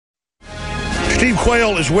Steve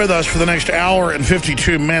Quayle is with us for the next hour and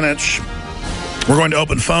 52 minutes. We're going to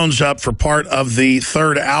open phones up for part of the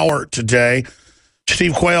third hour today.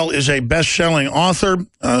 Steve Quayle is a best-selling author,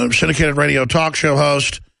 syndicated radio talk show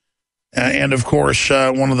host, and, of course,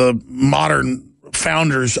 one of the modern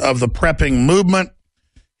founders of the prepping movement.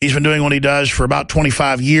 He's been doing what he does for about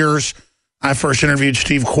 25 years. I first interviewed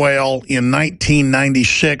Steve Quayle in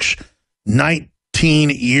 1996, 19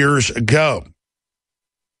 years ago.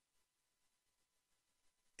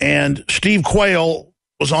 And Steve Quayle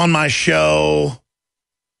was on my show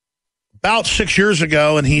about 6 years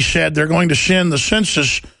ago, and he said they're going to send the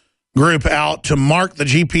census group out to mark the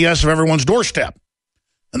GPS of everyone's doorstep.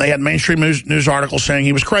 And they had mainstream news articles saying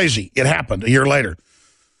he was crazy. It happened a year later.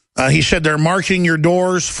 He said they're marking your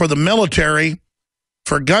doors for the military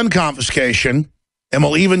for gun confiscation, and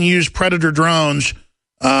will even use Predator drones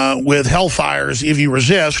with Hellfires if you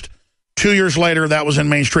resist. 2 years later, that was in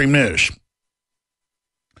mainstream news.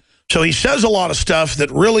 So he says a lot of stuff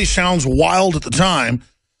that really sounds wild at the time,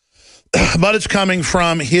 but it's coming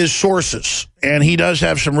from his sources, and he does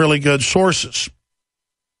have some really good sources.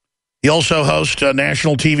 He also hosts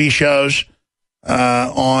national TV shows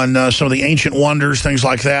on some of the ancient wonders, things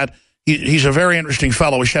like that. He's a very interesting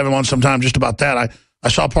fellow. We should have him on sometime just about that. I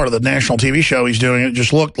saw part of the national TV show he's doing. It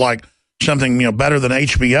just looked like something better than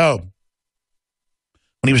HBO.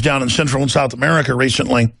 When he was down in Central and South America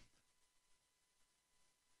recently.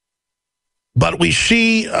 But we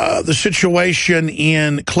see the situation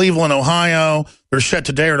in Cleveland, Ohio. They're set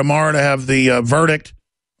today or tomorrow to have the verdict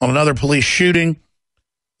on another police shooting.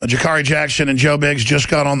 Jakari Jackson and Joe Biggs just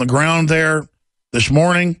got on the ground there this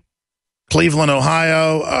morning. Cleveland,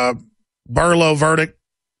 Ohio, Burlow verdict.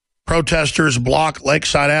 Protesters block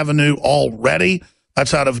Lakeside Avenue already.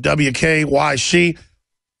 That's out of WKYC.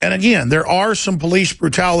 And again, there are some police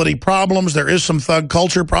brutality problems. There is some thug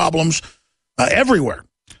culture problems everywhere.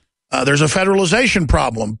 There's a federalization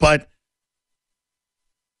problem, but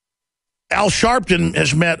Al Sharpton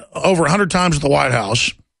has met over 100 times at the White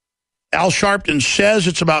House. Al Sharpton says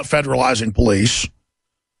it's about federalizing police.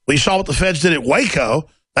 We saw what the feds did at Waco.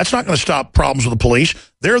 That's not going to stop problems with the police.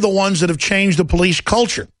 They're the ones that have changed the police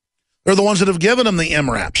culture. They're the ones that have given them the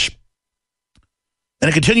MRAPs. And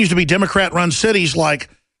it continues to be Democrat-run cities like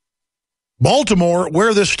Baltimore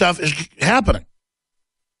where this stuff is happening.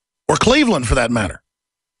 Or Cleveland, for that matter,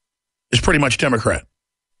 is pretty much Democrat.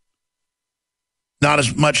 Not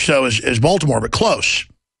as much so as Baltimore, but close.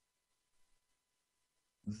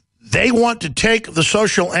 They want to take the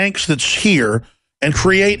social angst that's here and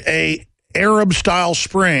create a Arab-style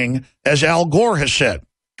spring, as Al Gore has said,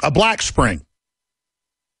 a black spring.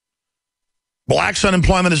 Blacks'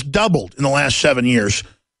 unemployment has doubled in the last 7 years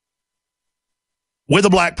with a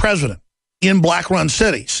black president in black-run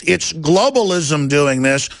cities. It's globalism doing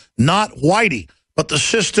this, not whitey, but the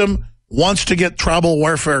system wants to get tribal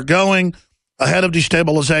warfare going. Ahead of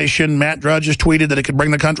destabilization, Matt Drudge has tweeted that it could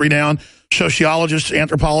bring the country down. Sociologists,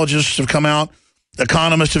 anthropologists have come out.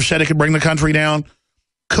 Economists have said it could bring the country down.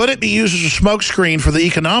 Could it be used as a smokescreen for the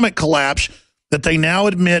economic collapse that they now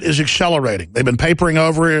admit is accelerating? They've been papering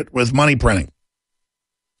over it with money printing.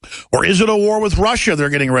 Or is it a war with Russia they're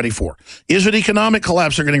getting ready for? Is it economic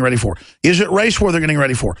collapse they're getting ready for? Is it race war they're getting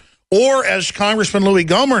ready for? Or, as Congressman Louis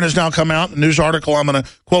Gohmert has now come out, a news article I'm going to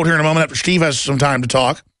quote here in a moment after Steve has some time to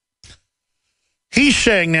talk. He's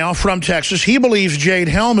saying now, from Texas, he believes Jade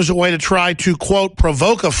Helm is a way to try to, quote,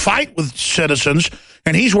 provoke a fight with citizens,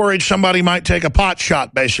 and he's worried somebody might take a pot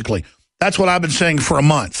shot, basically. That's what I've been saying for a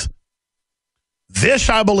month. This,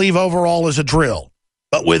 I believe, overall is a drill.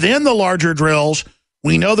 But within the larger drills,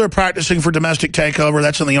 we know they're practicing for domestic takeover.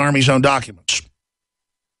 That's in the Army's own documents.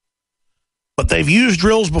 But they've used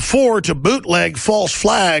drills before to bootleg false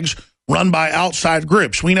flags run by outside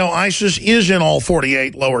groups. We know ISIS is in all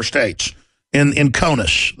 48 lower states, in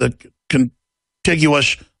CONUS, the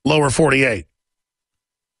contiguous lower 48.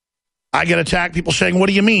 I get attacked, people saying, what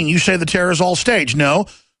do you mean? You say the terror is all staged. No,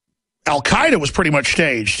 Al-Qaeda was pretty much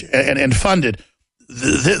staged and funded.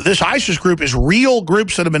 This ISIS group is real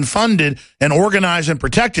groups that have been funded and organized and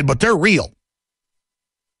protected, but they're real.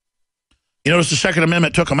 You notice the Second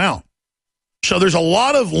Amendment took them out. So there's a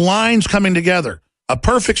lot of lines coming together, a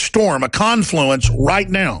perfect storm, a confluence right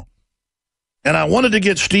now. And I wanted to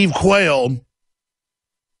get Steve Quayle,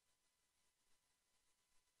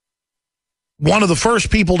 one of the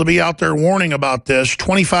first people to be out there warning about this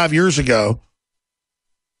 25 years ago.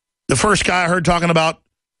 The first guy I heard talking about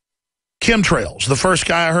chemtrails. The first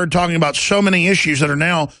guy I heard talking about so many issues that are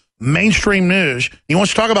now mainstream news. He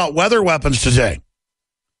wants to talk about weather weapons today.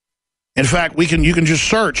 In fact, you can just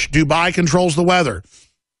search, Dubai controls the weather.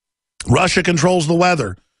 Russia controls the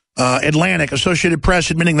weather. Atlantic, Associated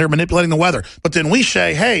Press admitting they're manipulating the weather. But then we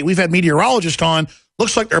say, hey, we've had meteorologists on.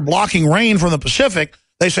 Looks like they're blocking rain from the Pacific.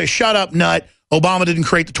 They say, shut up, nut. Obama didn't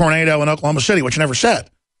create the tornado in Oklahoma City, which I never said.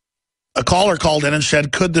 A caller called in and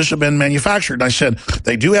said, could this have been manufactured? And I said,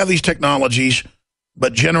 they do have these technologies,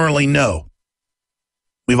 but generally no.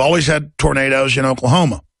 We've always had tornadoes in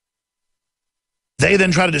Oklahoma. They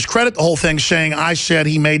then try to discredit the whole thing, saying, I said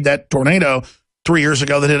he made that tornado 3 years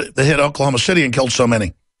ago that hit Oklahoma City and killed so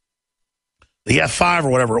many. The F5 or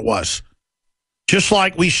whatever it was. Just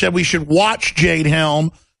like we said we should watch Jade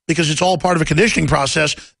Helm because it's all part of a conditioning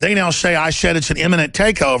process, they now say I said it's an imminent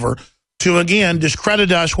takeover to, again,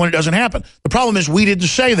 discredit us when it doesn't happen. The problem is we didn't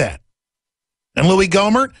say that. And Louis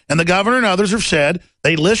Gohmert and the governor and others have said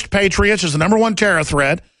they list patriots as the #1 terror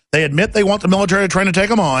threat. They admit they want the military to try to take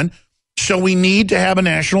them on. So we need to have a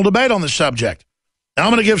national debate on this subject. Now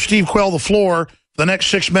I'm going to give Steve Quayle the floor for the next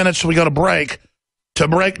 6 minutes so we go to break to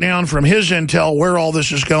break down from his intel where all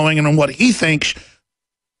this is going and what he thinks.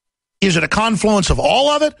 Is it a confluence of all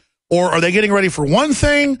of it? Or are they getting ready for one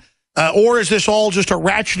thing? Or is this all just a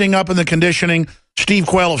ratcheting up in the conditioning? Steve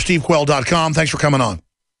Quayle of stevequayle.com. Thanks for coming on.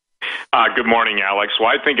 Good morning, Alex. Well,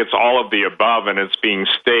 I think it's all of the above, and it's being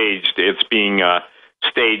staged. It's being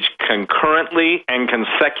staged concurrently and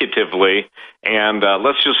consecutively. And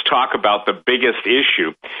let's just talk about the biggest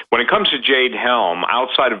issue. When it comes to Jade Helm,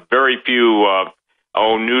 outside of very few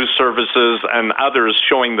news services and others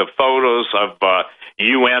showing the photos of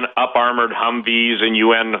UN up-armored Humvees and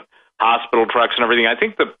UN hospital trucks and everything, I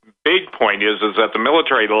think the big point is that the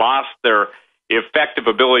military lost their effective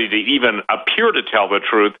ability to even appear to tell the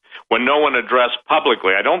truth when no one addressed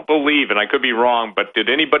publicly. I don't believe, and I could be wrong, but did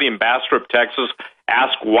anybody in Bastrop, Texas,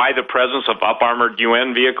 ask why the presence of up-armored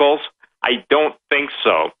UN vehicles? I don't think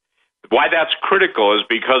so. Why that's critical is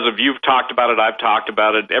because of you've talked about it, I've talked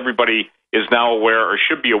about it, everybody is now aware or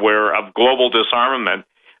should be aware of global disarmament.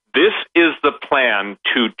 This is the plan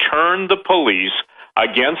to turn the police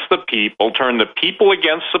against the people, turn the people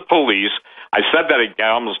against the police. I said that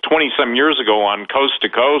almost 20-some years ago on Coast to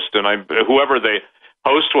Coast, and whoever the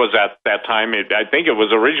host was at that time, I think it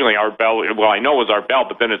was originally Art Bell. Well, I know it was Art Bell,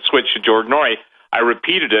 but then it switched to George Norrie. I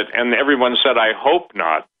repeated it, and everyone said, I hope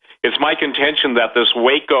not. It's my contention that this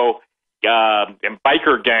Waco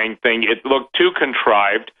biker gang thing, it looked too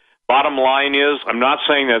contrived. Bottom line is, I'm not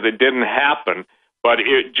saying that it didn't happen, but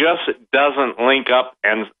it just doesn't link up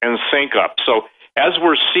and sync up. So as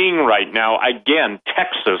we're seeing right now, again,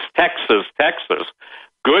 Texas,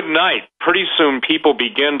 good night. Pretty soon people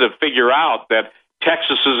begin to figure out that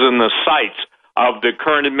Texas is in the sights of the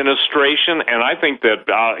current administration, and I think that,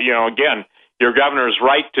 again, your governor is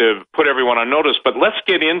right to put everyone on notice, but let's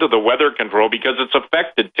get into the weather control because it's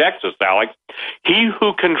affected Texas, Alex. He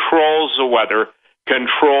who controls the weather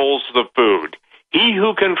controls the food. He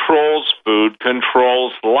who controls food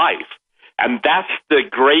controls life. And that's the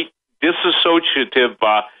great disassociative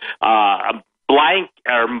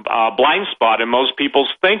blind spot in most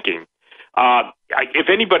people's thinking. If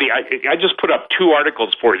anybody, I just put up 2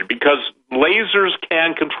 articles for you because lasers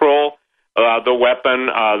can control the weapon,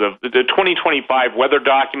 the 2025 weather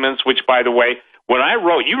documents, which, by the way, when I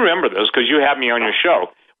wrote, you remember this because you had me on your show,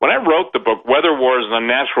 when I wrote the book, Weather Wars and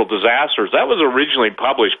Natural Disasters, that was originally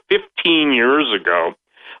published 15 years ago.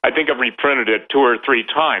 I think I've reprinted it 2 or 3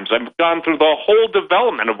 times. I've gone through the whole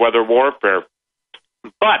development of weather warfare.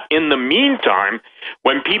 But in the meantime,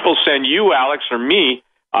 when people send you, Alex, or me,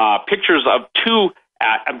 pictures of 2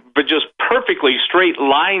 but just perfectly straight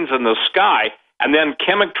lines in the sky, and then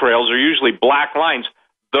chemtrails are usually black lines,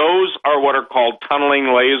 those are what are called tunneling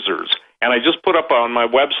lasers. And I just put up on my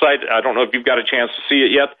website, I don't know if you've got a chance to see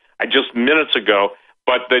it yet, just minutes ago,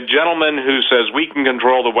 but the gentleman who says we can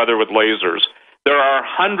control the weather with lasers. There are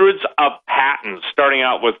hundreds of patents, starting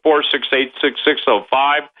out with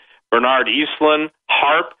 4686605, Bernard Eastland,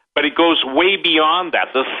 HARP, but it goes way beyond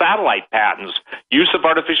that. The satellite patents, use of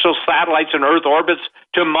artificial satellites in Earth orbits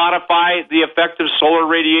to modify the effect of solar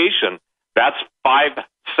radiation. That's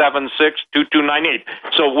 5762298.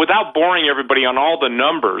 So without boring everybody on all the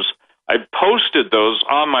numbers, I posted those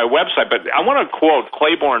on my website, but I want to quote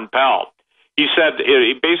Claiborne Pell. He said,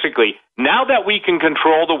 basically, now that we can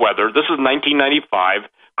control the weather, this is 1995,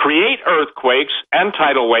 create earthquakes and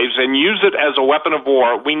tidal waves and use it as a weapon of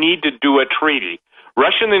war, we need to do a treaty.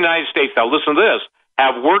 Russia and the United States, now listen to this,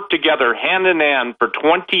 have worked together hand in hand for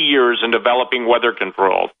 20 years in developing weather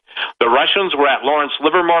control. The Russians were at Lawrence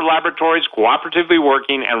Livermore Laboratories cooperatively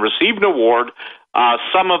working and received an award for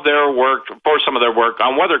some of their work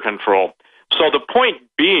on weather control. So the point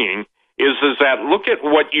being is that look at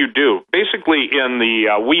what you do. Basically, in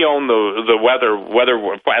the we own the weather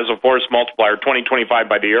as a force multiplier 2025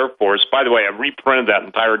 by the Air Force. By the way, I reprinted that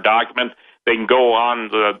entire document. They can go on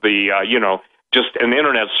just an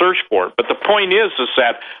internet search for it. But the point is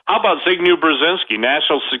that how about Zbigniew Brzezinski,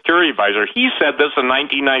 National Security Advisor? He said this in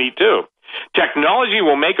 1992. Technology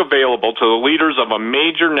will make available to the leaders of the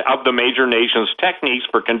major nations techniques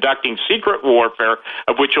for conducting secret warfare,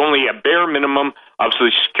 of which only a bare minimum of the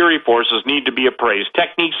security forces need to be appraised.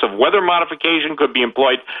 Techniques of weather modification could be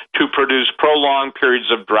employed to produce prolonged periods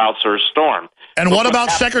of droughts or storm. And what about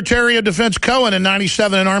Secretary of Defense Cohen in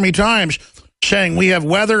 97 in Army Times saying we have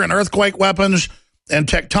weather and earthquake weapons and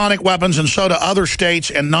tectonic weapons, and so do other states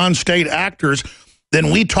and non-state actors?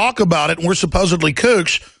 Then we talk about it, and we're supposedly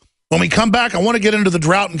kooks. When we come back, I want to get into the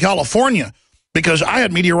drought in California, because I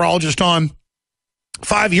had meteorologists on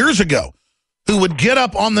 5 years ago who would get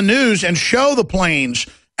up on the news and show the planes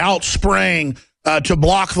out spraying to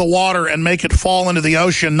block the water and make it fall into the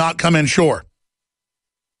ocean, not come inshore.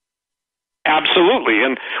 Absolutely,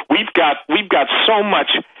 and we've got so much.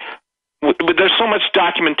 There's so much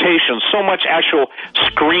documentation, so much actual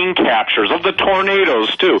screen captures of the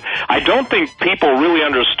tornadoes, too. I don't think people really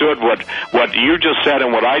understood what you just said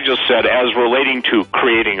and what I just said as relating to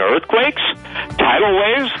creating earthquakes, tidal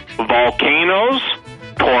waves, volcanoes,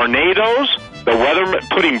 tornadoes, the weather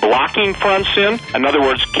putting blocking fronts in other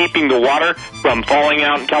words, keeping the water from falling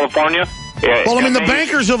out in California. Well, I mean, the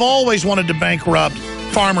bankers have always wanted to bankrupt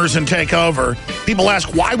farmers and take over. People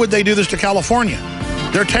ask, why would they do this to California?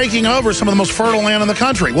 They're taking over some of the most fertile land in the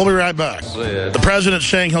country. We'll be right back. The president's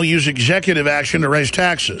saying he'll use executive action to raise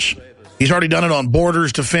taxes. He's already done it on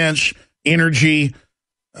borders, defense, energy,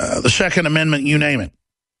 the Second Amendment, you name it.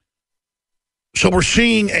 So we're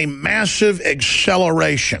seeing a massive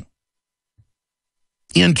acceleration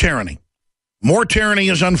in tyranny. More tyranny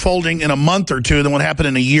is unfolding in a month or two than what happened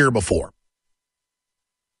in a year before.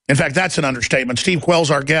 In fact, that's an understatement. Steve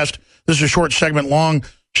Quayle's our guest. This is a short segment, long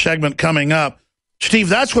segment coming up. Steve,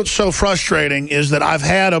 that's what's so frustrating is that I've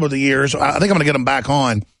had over the years, I think I'm going to get them back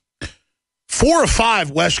on, 4 or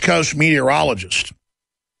 5 West Coast meteorologists.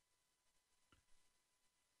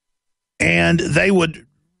 And they would,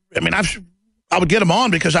 I would get them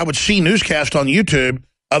on because I would see newscasts on YouTube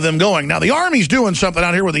of them going, now the Army's doing something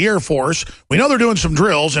out here with the Air Force. We know they're doing some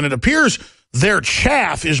drills, and it appears their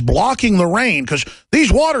chaff is blocking the rain because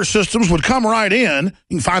these water systems would come right in.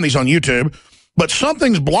 You can find these on YouTube. But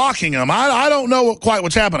something's blocking them. I don't know quite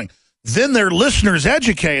what's happening. Then their listeners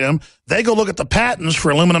educate them. They go look at the patents for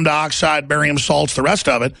aluminum dioxide, barium salts, the rest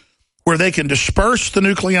of it, where they can disperse the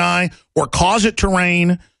nuclei or cause it to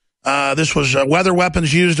rain. This was weather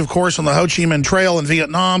weapons used, of course, on the Ho Chi Minh Trail in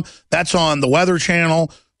Vietnam. That's on the Weather Channel,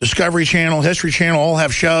 Discovery Channel, History Channel, all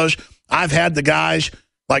have shows. I've had the guys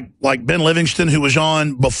like Ben Livingston, who was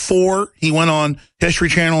on before he went on History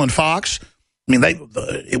Channel and Fox.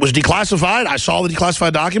 It was declassified. I saw the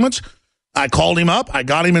declassified documents. I called him up. I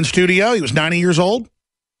got him in studio. He was 90 years old.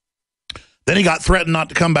 Then he got threatened not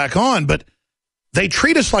to come back on. But they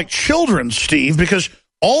treat us like children, Steve, because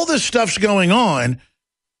all this stuff's going on.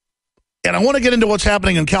 And I want to get into what's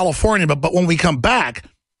happening in California. But when we come back,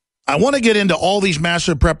 I want to get into all these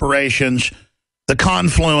massive preparations, the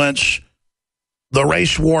confluence, the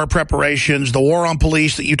race war preparations, the war on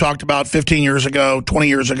police that you talked about 15 years ago, 20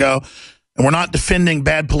 years ago. And we're not defending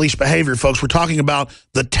bad police behavior, folks. We're talking about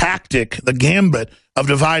the tactic, the gambit of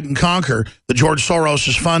divide and conquer that George Soros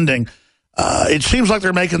is funding. It seems like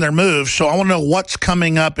they're making their moves, so I want to know what's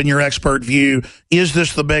coming up in your expert view. Is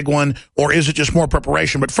this the big one, or is it just more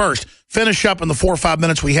preparation? But first, finish up in the 4 or 5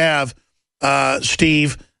 minutes we have,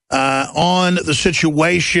 Steve, on the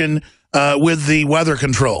situation with the weather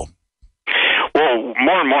control. Well,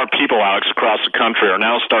 more and more people, Alex, across the country are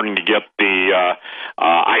now starting to get the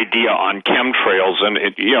idea on chemtrails, and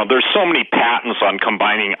there's so many patents on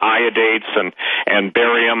combining iodates and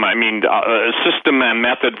barium. A system and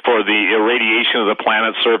method for the irradiation of the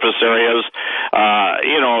planet's surface areas.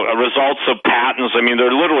 Results of patents. There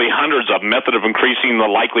are literally hundreds of method of increasing the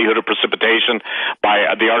likelihood of precipitation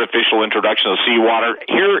by the artificial introduction of seawater.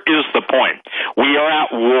 Here is the point: we are at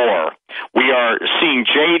war. We are seeing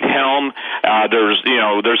Jade Helm. There's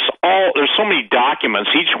so many documents,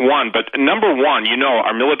 each one. But number one,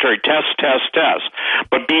 our military test.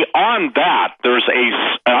 But beyond that, there's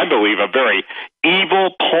I believe, a very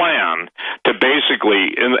evil plan to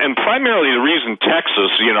basically, and primarily the reason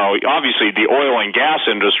Texas, obviously the oil and gas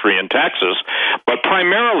industry in Texas, but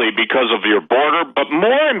primarily because of your border, but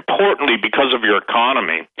more importantly because of your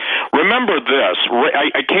economy. Remember remember this.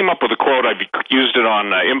 I came up with a quote. I've used it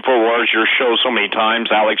on InfoWars, your show, so many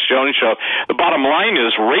times, Alex Jones Show. The bottom line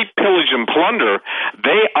is rape, pillage, and plunder,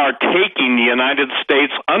 they are taking the United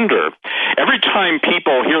States under. Every time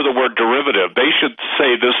people hear the word derivative, they should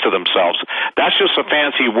say this to themselves. That's just a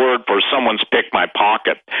fancy word for someone's picked my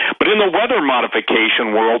pocket. But in the weather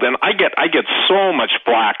modification world, and I get so much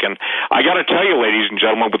flack, and I got to tell you, ladies and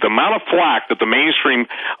gentlemen, with the amount of flack that the mainstream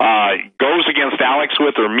goes against Alex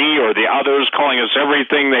with, or me, or the others, calling us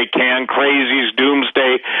everything they can, crazies,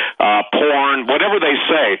 doomsday, porn, whatever they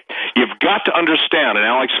say, you've got to understand, and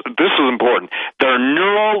Alex, this is important, they're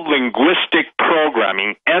neuro-linguistic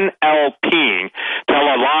programming, NLPing, tell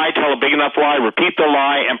a lie, tell a big enough lie, repeat the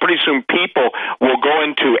lie, and pretty soon people will go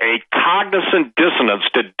into a cognizant dissonance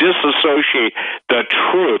to disassociate the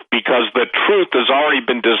truth, because the truth has already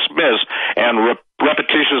been dismissed and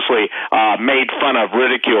repetitiously made fun of,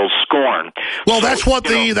 ridiculed, scorn. Well, that's what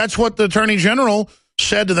the Attorney General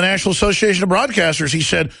said to the National Association of Broadcasters. He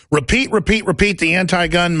said, repeat, repeat, repeat the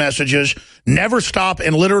anti-gun messages, never stop,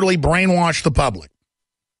 and literally brainwash the public.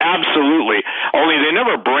 Absolutely. Only they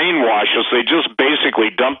never brainwash us. They just basically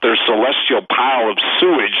dump their celestial pile of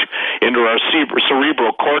sewage into our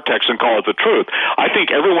cerebral cortex and call it the truth. I think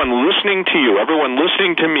everyone listening to you, everyone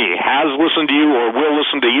listening to me, has listened to you or will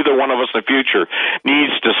listen to either one of us in the future,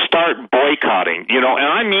 needs to start boycotting. And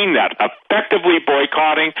I mean that, effectively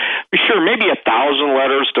boycotting. Sure, maybe 1,000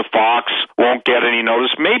 letters to Fox won't get any notice.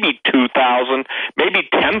 Maybe 2,000, maybe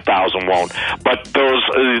 10,000 won't. But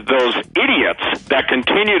those idiots that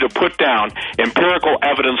continue to put down empirical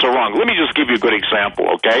evidence are wrong. Let me just give you a good example,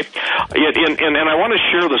 okay? And I want to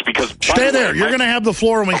share this because... Stay there. You're going to have the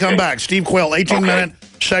floor when we come back. Steve Quayle, 18-minute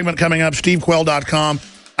segment coming up, stevequayle.com.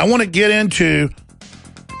 I want to get into,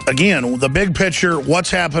 again, the big picture, what's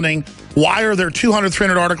happening, why are there 200,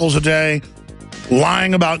 300 articles a day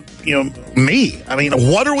lying about, me? I mean,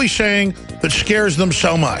 what are we saying that scares them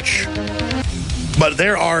so much? But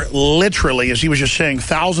there are literally, as he was just saying,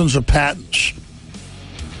 thousands of patents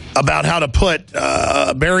about how to put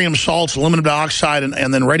barium salts, aluminum dioxide,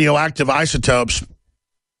 and then radioactive isotopes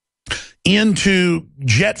into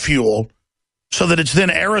jet fuel so that it's then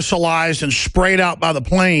aerosolized and sprayed out by the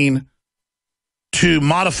plane to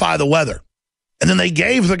modify the weather. And then they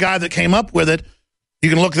gave the guy that came up with it, you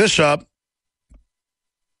can look this up,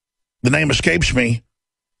 the name escapes me,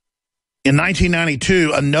 in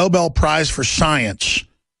 1992, a Nobel Prize for Science.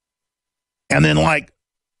 And then, like,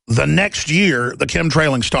 the next year, the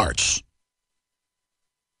chemtrailing starts.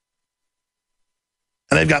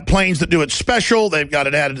 And they've got planes that do it special. They've got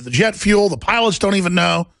it added to the jet fuel. The pilots don't even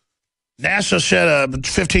know. NASA said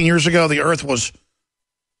 15 years ago the Earth was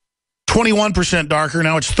 21% darker.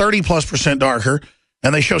 Now it's 30+% darker.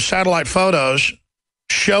 And they show satellite photos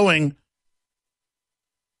showing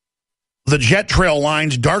the jet trail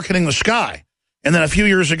lines darkening the sky. And then a few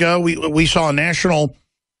years ago, we saw a national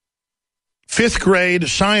 5th grade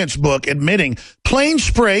science book admitting planes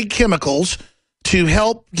spray chemicals to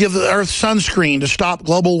help give the Earth sunscreen to stop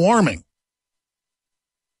global warming.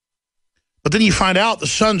 But then you find out the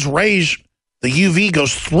sun's rays, the UV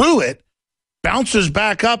goes through it, bounces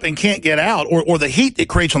back up and can't get out, or the heat it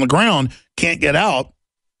creates on the ground can't get out.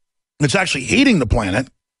 It's actually heating the planet.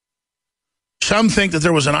 Some think that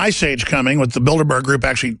there was an ice age coming, what the Bilderberg Group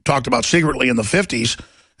actually talked about secretly in the 50s,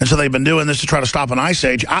 and so they've been doing this to try to stop an ice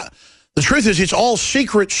age. The truth is, it's all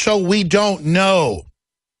secret, so we don't know.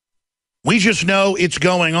 We just know it's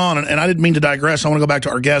going on, and I didn't mean to digress. I want to go back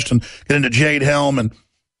to our guest and get into Jade Helm and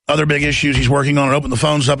other big issues he's working on and open the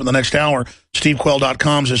phones up in the next hour.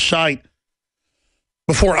 SteveQuayle.com is his site.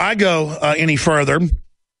 Before I go any further,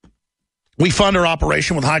 we fund our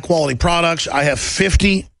operation with high-quality products. I have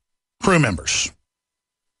 50 crew members.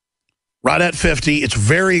 Right at 50. It's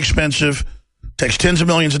very expensive. Takes tens of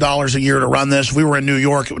millions of dollars a year to run this. If we were in New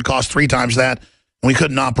York, it would cost 3 times that, and we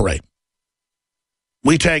couldn't operate.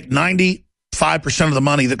 We take 95% of the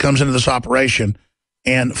money that comes into this operation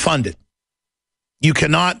and fund it. You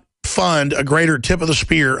cannot fund a greater tip of the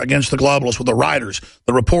spear against the globalists with the writers,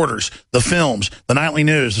 the reporters, the films, the nightly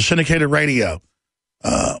news, the syndicated radio,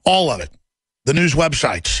 all of it, the news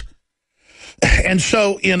websites. And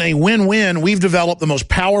so in a win-win, we've developed the most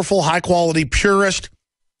powerful, high-quality, purest,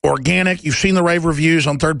 organic. You've seen the rave reviews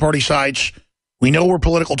on third-party sites. We know we're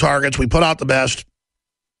political targets. We put out the best.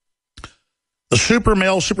 The super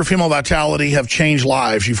male, super female vitality have changed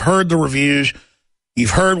lives. You've heard the reviews.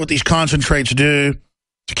 You've heard what these concentrates do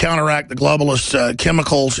to counteract the globalist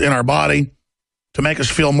chemicals in our body to make us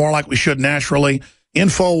feel more like we should naturally.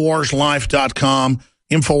 InfoWarsLife.com,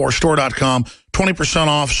 InfoWarsStore.com, 20%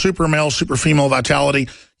 off super male, super female vitality.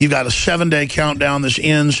 You've got a 7-day countdown. This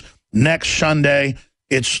ends next Sunday.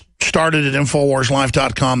 It's started at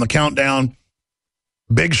InfoWarsLife.com. The countdown,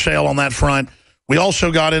 big sale on that front. We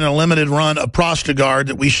also got in a limited run of Prostagard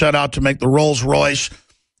that we set out to make the Rolls-Royce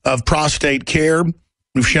of prostate care.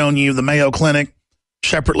 We've shown you the Mayo Clinic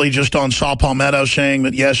separately just on Saw Palmetto saying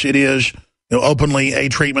that, yes, it is openly a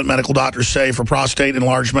treatment medical doctors say for prostate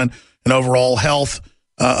enlargement and overall health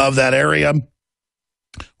of that area.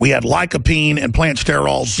 We had lycopene and plant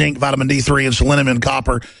sterols, zinc, vitamin D3, and selenium and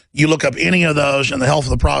copper. You look up any of those and the health of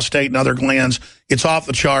the prostate and other glands, it's off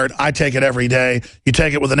the chart. I take it every day. You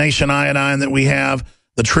take it with the Nation iodine that we have,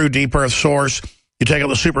 the true deep earth source. You take it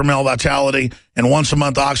with Super Male Vitality and once a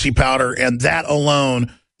month Oxy powder, and that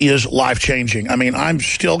alone is life-changing. I mean, I'm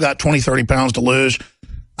still got 20, 30 pounds to lose.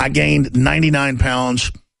 I gained 99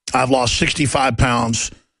 pounds. I've lost 65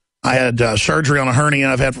 pounds. I had surgery on a hernia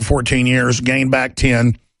I've had for 14 years, gained back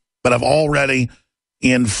 10, but I've already,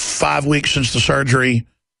 in 5 weeks since the surgery,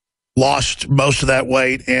 lost most of that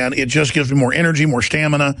weight, and it just gives me more energy, more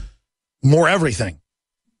stamina, more everything.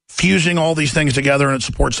 Fusing all these things together, and it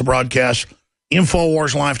supports the broadcast.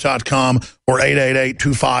 InfoWarsLife.com or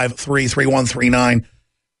 888-253-3139.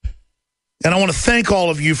 And I want to thank all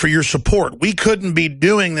of you for your support. We couldn't be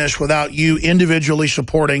doing this without you individually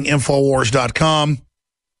supporting InfoWars.com,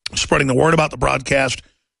 spreading the word about the broadcast.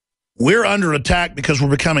 We're under attack because we're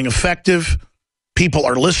becoming effective. People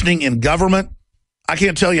are listening in government. I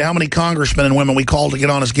can't tell you how many congressmen and women we call to get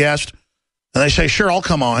on as guests, and they say, sure, I'll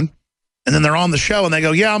come on. And then they're on the show, and they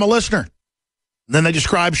go, yeah, I'm a listener. And then they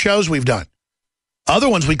describe shows we've done. Other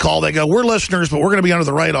ones we call, they go, we're listeners, but we're going to be under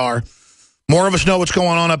the radar. More of us know what's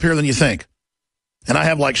going on up here than you think. And I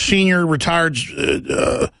have like senior retired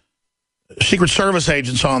Secret Service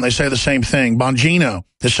agents on. They say the same thing. Bongino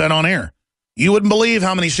has said on air, you wouldn't believe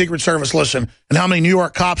how many Secret Service listen and how many New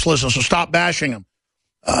York cops listen, so stop bashing them.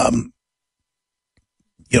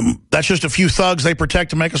 That's just a few thugs they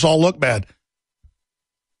protect to make us all look bad.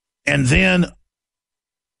 And then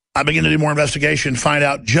I begin to do more investigation, find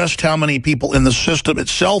out just how many people in the system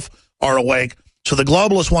itself are awake. So the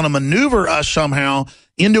globalists want to maneuver us somehow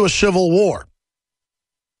into a civil war.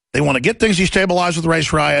 They want to get things destabilized with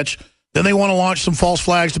race riots. Then they want to launch some false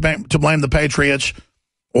flags to blame the patriots,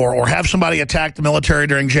 or have somebody attack the military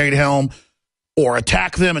during Jade Helm, or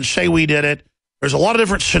attack them and say we did it. There's a lot of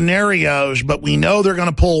different scenarios, but we know they're going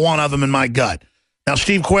to pull one of them in my gut. Now,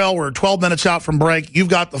 Steve Quayle, we're 12 minutes out from break. You've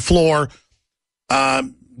got the floor.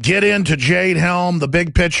 Get into Jade Helm, the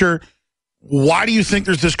big picture. Why do you think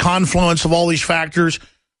there's this confluence of all these factors?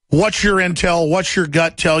 What's your intel? What's your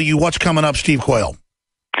gut tell you? What's coming up, Steve Quayle?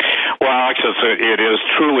 Well, Alex, it is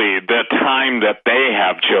truly the time that they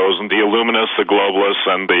have chosen, the Illuminists, the globalists,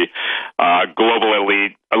 and the global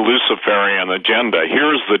elite, a Luciferian agenda.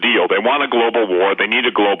 Here's the deal. They want a global war. They need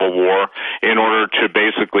a global war in order to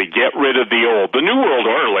basically get rid of the old. The New World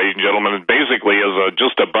Order, ladies and gentlemen, basically is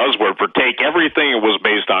just a buzzword for take everything that was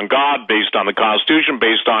based on God, based on the Constitution,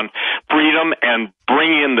 based on freedom, and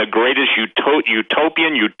bring in the greatest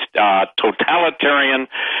utopian, totalitarian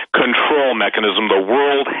control mechanism the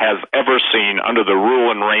world has ever seen under the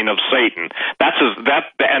rule and reign of Satan.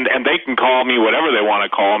 And they can call me whatever they want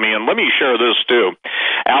to call me. And let me share this too.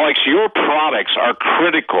 Alex, your products are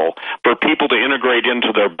critical for people to integrate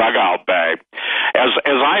into their bug-out bag. As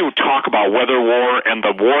I talk about weather war and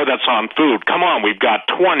the war that's on food, come on, we've got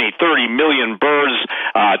 20, 30 million birds,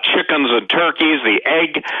 chickens and turkeys. The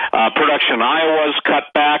egg production in Iowa's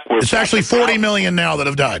cut back. It's actually 40 million now that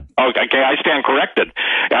have died. Okay, I stand corrected.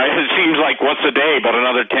 It seems like what's a day but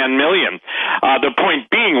another 10 million. The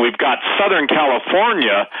point being, we've got Southern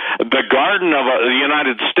California, the garden of the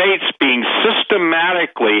United States, being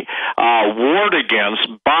systematically warred against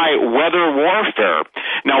by weather warfare.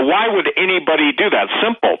 Now, why would anybody do that?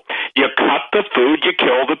 Simple. You cut the food, you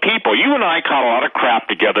kill the people. You and I caught a lot of crap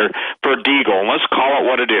together for Deagle, and let's call it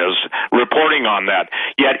what it is, reporting on that.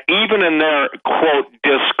 Yet even in their, quote,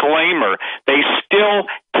 disclaimer, they still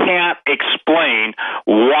can't explain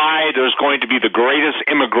why there's going to be the greatest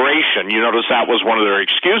immigration. You notice that was one of their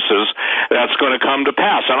excuses that's going to come to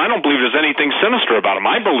pass. And I don't believe there's anything sinister about them.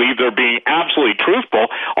 I believe they're being absolutely truthful.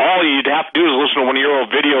 All you'd have to do is listen to one of your old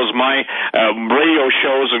videos, my radio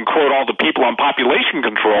shows, and quote all the people on population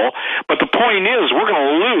control. But the point is, we're going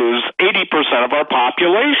to lose 80% of our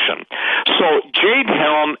population. So Jade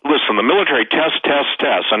Helm, listen, the military tests.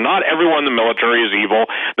 And not everyone in the military is evil.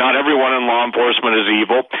 Not everyone in law enforcement is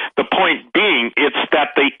evil. The point being, it's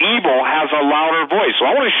that the evil has a louder voice. So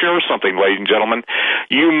I want to share something, ladies and gentlemen.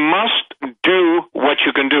 You must do what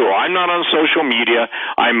you can do. I'm not on social media.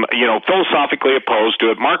 I'm, philosophically opposed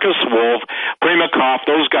to it. Marcus Wolf, Primakov,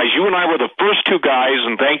 those guys, you and I were the first two guys,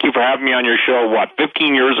 and thank you for having me on your show,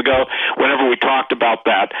 15 years ago, whenever we talked about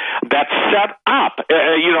that set up,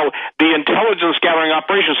 the intelligence gathering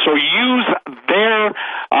operations. So use their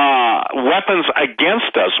weapons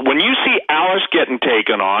against us. When you see Alice getting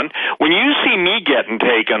taken on, when you see me getting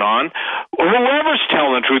taken on, whoever's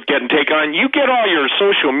telling the truth getting taken on, you get all your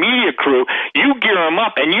social media crew, you gear them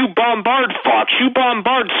up, and you bombard Fox, you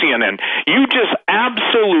bombard CNN. You just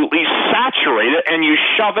absolutely saturate it, and you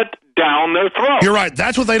shove it down their throat. You're right.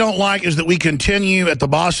 That's what they don't like, is that we continue at the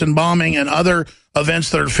Boston bombing and other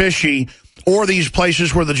events that are fishy, or these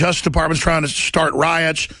places where the Justice Department's trying to start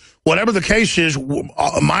riots. Whatever the case is,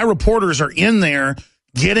 my reporters are in there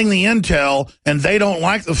getting the intel, and they don't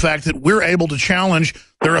like the fact that we're able to challenge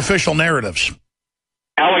their official narratives.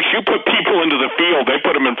 Alex, you put people into the field, they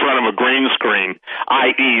put them in front of a green screen,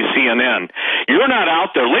 i.e. CNN. You're not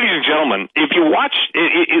out there. Ladies and gentlemen, if you watch,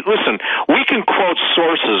 listen, we can quote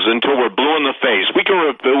sources until we're blue in the face. We can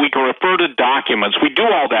refer to documents. We do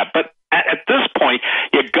all that. But at this point,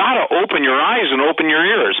 you got to open your eyes and open your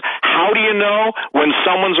ears. How do you know when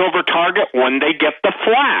someone's over target? When they get the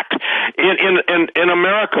flack. In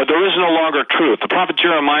America, there is no longer truth. The prophet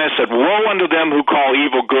Jeremiah said, "Woe unto them who call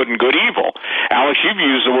evil good and good evil." Alex, you've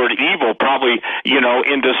used the word evil probably,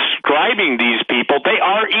 in describing these people. They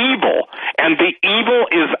are evil, and the evil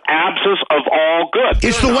is absence of all good.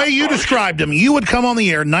 It's the way you described them. You would come on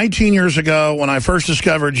the air 19 years ago when I first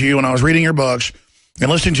discovered you, when I was reading your books and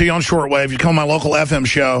listening to you on shortwave. You'd come on my local FM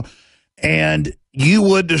show, and you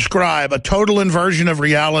would describe a total inversion of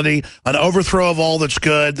reality, an overthrow of all that's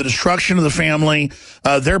good, the destruction of the family,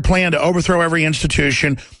 their plan to overthrow every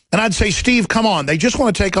institution. And I'd say, Steve, come on. They just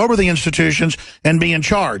want to take over the institutions and be in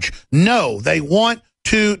charge. No, they want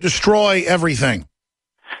to destroy everything.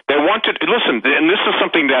 They want to, listen, and this is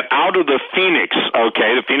something that out of the phoenix,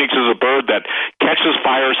 okay, the phoenix is a bird that catches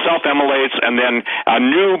fire, self-immolates, and then a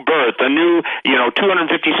new birth, a new,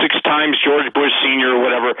 256 times George Bush Sr. or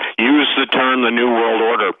whatever used the term the New World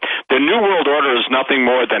Order. The New World Order is nothing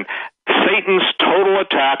more than Satan's total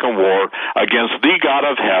attack and war against the God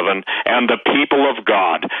of heaven and the people of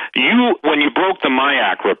God. When you broke the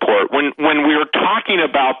MIAC report, when we were talking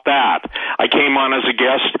about that, I came on as a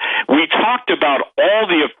guest, we talked about all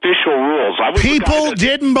the official rules. People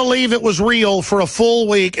didn't believe it was real for a full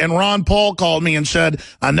week, and Ron Paul called me and said,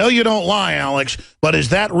 "I know you don't lie, Alex, but is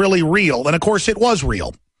that really real?" And, of course, it was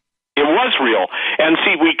real. It was real. And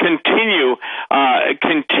see, we continue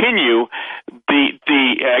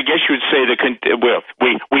I guess you would say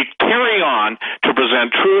we carry on to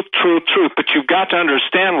present truth, but you've got to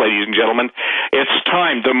understand, ladies and gentlemen, it's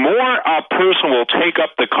time. The more a person will take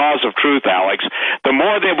up the cause of truth, Alex, the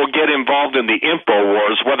more they will get involved in the info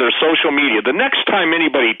wars, whether social media. The next time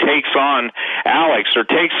anybody takes on Alex or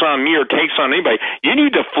takes on me or takes on anybody, you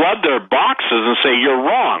need to flood their boxes and say, you're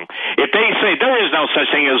wrong. If they say there is no such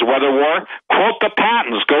thing as weather war, quote the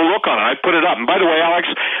patents. Go look on it. I put it up. And by the way, Alex,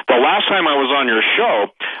 the last time I was on your show,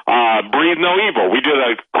 Breathe No Evil, we did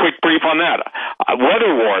a quick brief on that.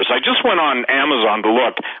 Weather wars. I just went on Amazon to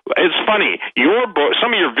look. It's funny. Your book,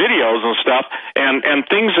 some of your videos and stuff, and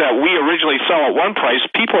things that we originally sell at one price,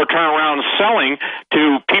 people are turning around selling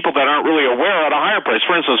to people that aren't really aware at a higher price.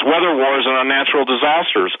 For instance, weather wars and unnatural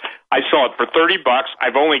disasters. I sell it for $30.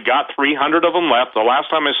 I've only got 300 of them left. The last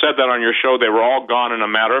time I said that on your show, they were all gone in a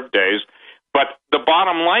matter of days. But the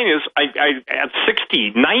bottom line is, at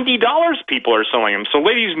 $60, $90, people are selling them. So,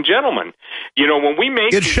 ladies and gentlemen, when we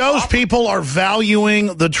make it shows people are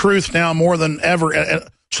valuing the truth now more than ever.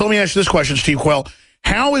 So let me ask you this question, Steve Quayle.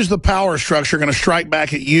 How is the power structure going to strike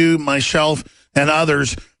back at you, myself, and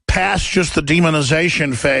others past just the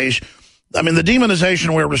demonization phase? I mean, the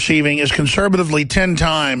demonization we're receiving is conservatively 10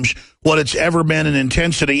 times what it's ever been in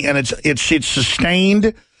intensity, and it's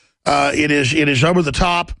sustained. It is over the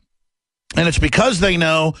top. And it's because they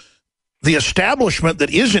know the establishment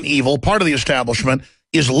that isn't evil, part of the establishment,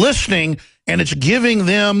 is listening, and it's giving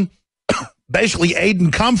them basically aid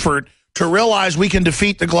and comfort to realize we can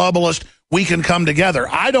defeat the globalist, we can come together.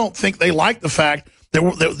 I don't think they like the fact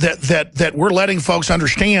that we're letting folks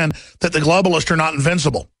understand that the globalists are not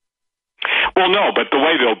invincible. Well, no, but the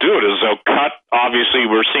way they'll do it is they'll cut, obviously,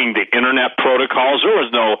 we're seeing the Internet protocols. There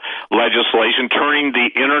was no legislation turning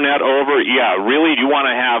the Internet over. Yeah, really, do you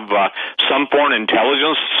want to have some foreign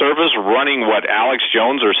intelligence service running what Alex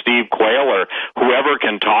Jones or Steve Quayle or whoever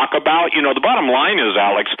can talk about? The bottom line is,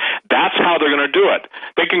 Alex, that's how they're going to do it.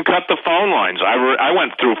 They can cut the phone lines. I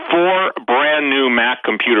went through 4 brand new Mac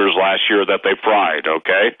computers last year that they fried,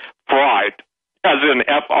 okay? Fried. As in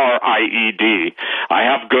FRIED. I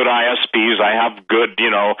have good ISPs, I have good,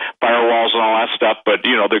 firewalls and all that stuff, but,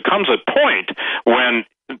 there comes a point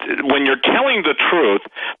when you're telling the truth,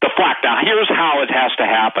 the fact. Now, here's how it has to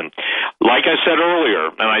happen. Like I said earlier,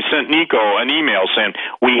 and I sent Nico an email saying,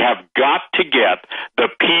 we have got to get the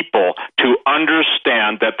people to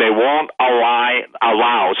understand that they won't allow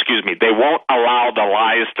the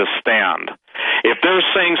lies to stand. If they're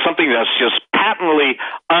saying something that's just patently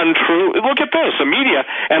untrue, look at this, the media.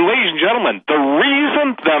 And ladies and gentlemen, the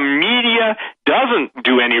reason the media doesn't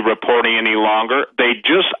do any reporting any longer, they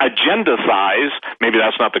just agendacize, maybe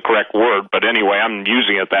that's not the correct word, but anyway, I'm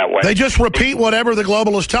using it that way. They just repeat whatever the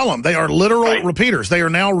globalists tell them. They are literal repeaters. They are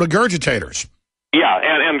now regurgitators. Yeah,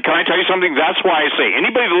 and can I tell you something? That's why I say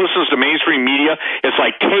anybody that listens to mainstream media, it's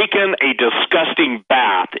like taking a disgusting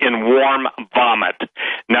bath in warm vomit.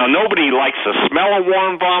 Now, nobody likes the smell of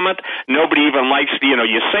warm vomit. Nobody even likes,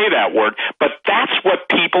 you say that word. But that's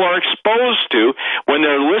what people are exposed to when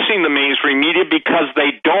they're listening to mainstream media because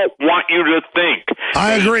they don't want you to think.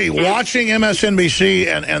 I agree. Watching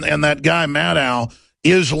MSNBC and that guy Maddow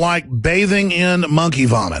is like bathing in monkey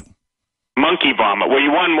vomit. Monkey vomit. Well, you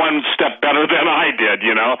won one step better than I did,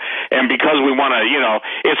 and because we want to,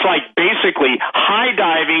 it's like basically high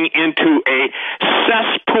diving into a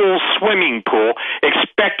cesspool swimming pool,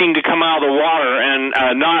 expecting to come out of the water and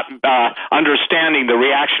not understanding the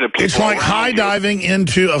reaction of people. It's like high diving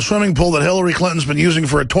into a swimming pool that Hillary Clinton's been using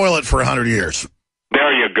for a toilet for 100 years.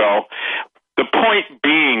 There you go. The point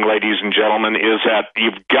being, ladies and gentlemen, is that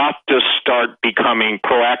you've got to start becoming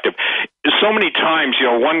proactive. So many times,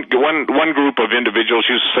 one group of individuals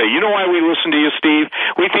used to say, you know why we listen to you, Steve?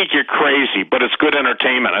 We think you're crazy, but it's good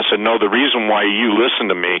entertainment. I said, no, the reason why you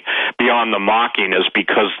listen to me beyond the mocking is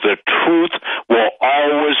because the truth will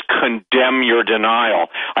always condemn your denial.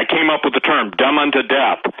 I came up with the term, dumb unto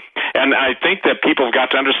death. And I think that people have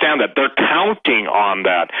got to understand that. They're counting on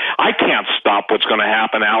that. I can't stop what's going to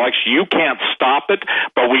happen, Alex. You can't stop it,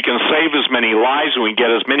 but we can save as many lives and we can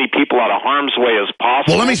get as many people out of harm's way as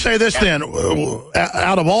possible. Well, let me say this then.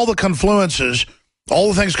 Out of all the confluences, all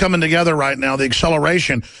the things coming together right now, the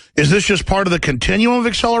acceleration, is this just part of the continuum of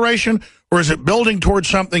acceleration, or is it building towards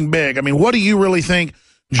something big? I mean, what do you really think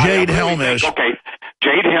Jade Helm is? Okay,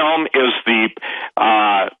 Jade Helm is the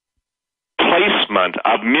placement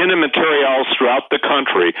of men and materials throughout the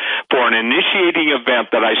country for an initiating event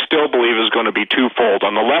that I still believe is going to be twofold.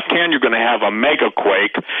 On the left hand, you're going to have a mega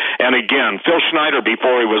quake. And again, Phil Schneider,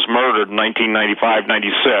 before he was murdered in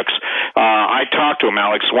 1995-96, I talked to him,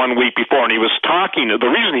 Alex, 1 week before, and he was talking.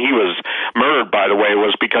 The reason he was murdered, by the way,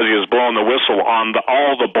 was because he was blowing the whistle on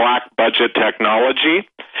all the black budget technology.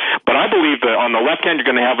 But I believe that on the left hand, you're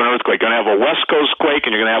going to have an earthquake. You're going to have a West Coast quake,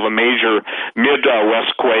 and you're going to have a major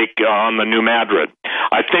Midwest quake on the New Madrid.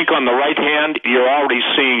 I think on the right hand, you're already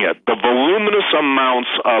seeing it. The voluminous amounts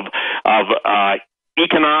of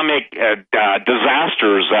economic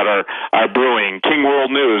disasters that are brewing. King World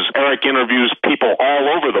News, Eric interviews people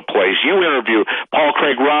all over the place. You interview Paul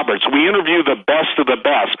Craig Roberts. We interview the best of the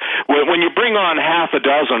best. When you bring on half a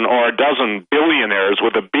dozen or a dozen billionaires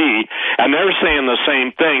with a B, and they're saying the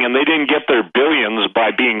same thing, and they didn't get their billions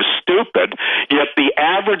by being stupid, yet the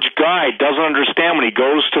average guy doesn't understand when he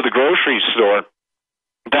goes to the grocery store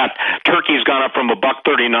that turkey's gone up from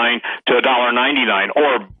 $1.39 to $1.99,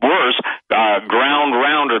 or worse, ground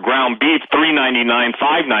round or ground beef $3.99,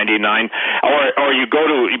 $5.99, or you go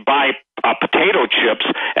to buy potato chips,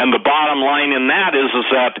 and the bottom line in that is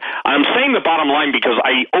that I'm saying the bottom line because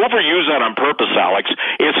I overuse that on purpose, Alex.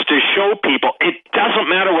 It's to show people it doesn't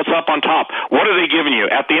matter what's up on top. What are they giving you?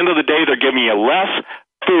 At the end of the day, they're giving you less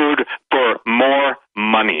food for more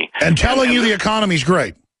money, and telling you the economy's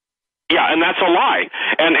great. Yeah, and that's a lie.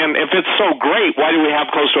 And if it's so great, why do we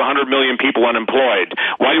have close to 100 million people unemployed?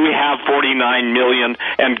 Why do we have 49 million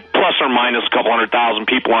and plus or minus a couple 100,000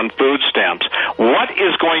 people on food stamps? What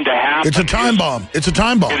is going to happen? It's a time bomb. It's a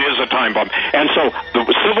time bomb. It is a time bomb. And so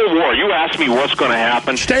the Civil War, you asked me what's going to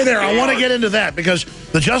happen. Stay there. I want to get into that because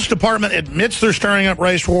the Justice Department admits they're stirring up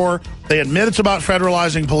race war. They admit it's about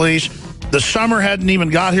federalizing police. The summer hadn't even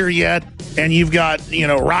got here yet, and you've got,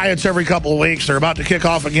 riots every couple of weeks. They're about to kick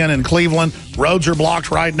off again in Cleveland. Roads are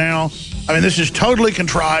blocked right now. I mean, this is totally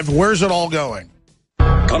contrived. Where's it all going?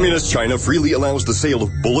 Communist China freely allows the sale of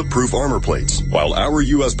bulletproof armor plates, while our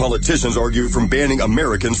U.S. politicians argue from banning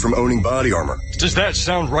Americans from owning body armor. Does that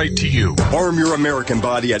sound right to you? Arm your American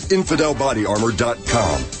body at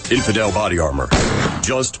InfidelBodyArmor.com. Infidel Body Armor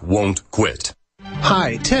just won't quit.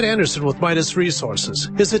 Hi, Ted Anderson with Midas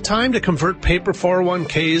Resources. Is it time to convert paper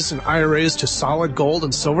 401ks and IRAs to solid gold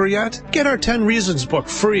and silver yet? Get our 10 Reasons book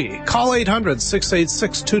free. Call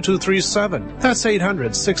 800-686-2237. That's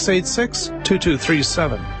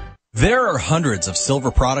 800-686-2237. There are hundreds of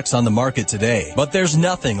silver products on the market today, but there's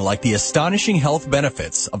nothing like the astonishing health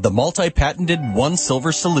benefits of the multi-patented One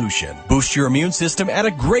Silver Solution. Boost your immune system at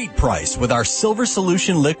a great price with our Silver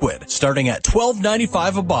Solution Liquid, starting at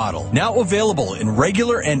 $12.95 a bottle. Now available in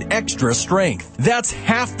regular and extra strength. That's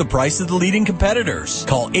half the price of the leading competitors.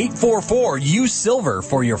 Call 844-U-SILVER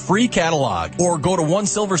for your free catalog, or go to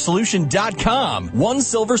OneSilverSolution.com.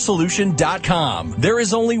 OneSilverSolution.com. There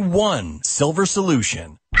is only one Silver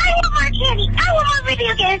Solution. I want more candy. I want more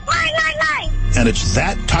video games. Lie. And it's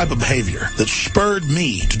that type of behavior that spurred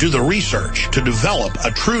me to do the research to develop a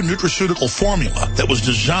true nutraceutical formula that was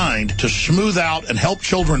designed to smooth out and help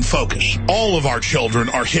children focus. All of our children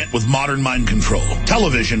are hit with modern mind control.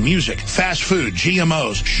 Television, music, fast food,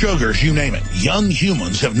 GMOs, sugars, you name it. Young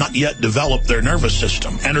humans have not yet developed their nervous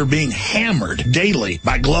system and are being hammered daily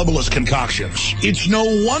by globalist concoctions. It's no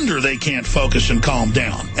wonder they can't focus and calm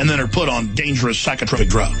down, and then are put on dangerous psychotropic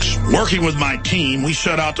drugs. Working with my team, we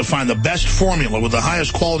set out to find the best formula with the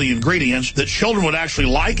highest quality ingredients that children would actually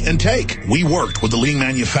like and take. We worked with the leading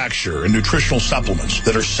manufacturer in nutritional supplements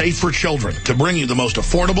that are safe for children to bring you the most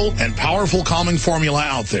affordable and powerful calming formula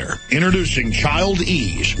out there. Introducing Child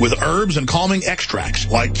Ease with herbs and calming extracts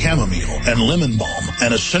like chamomile and lemon balm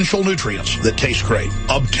and essential nutrients that taste great.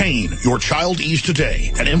 Obtain your Child Ease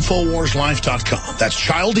today at InfoWarsLife.com. That's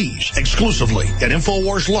Child Ease exclusively at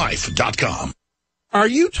InfoWarsLife.com. Are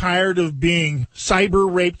you tired of being cyber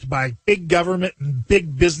raped by big government and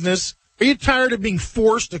big business? Are you tired of being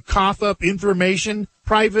forced to cough up information,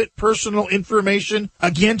 private, personal information,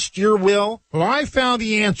 against your will? Well, I found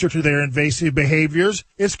the answer to their invasive behaviors.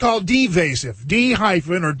 It's called D-Vasive,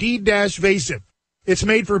 D-V-asive. It's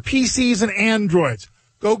made for PCs and Androids.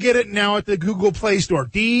 Go get it now at the Google Play Store.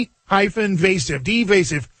 D-Vasive,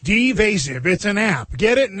 D-Vasive. It's an app.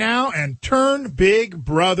 Get it now and turn Big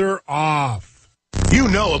Brother off. You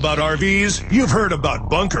know about RVs, you've heard about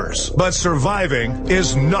bunkers, but surviving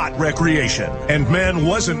is not recreation, and man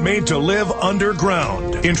wasn't made to live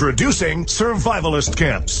underground. Introducing Survivalist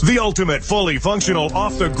Camps, the ultimate fully functional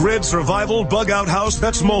off-the-grid survival bug-out house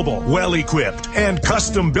that's mobile, well-equipped, and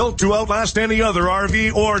custom-built to outlast any other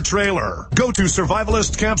RV or trailer. Go to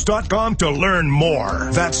survivalistcamps.com to learn more.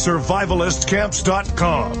 That's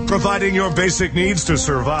survivalistcamps.com, providing your basic needs to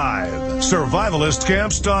survive.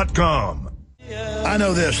 Survivalistcamps.com. I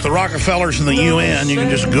know this. The Rockefellers and the UN, you can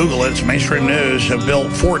just Google it, it's mainstream news, have built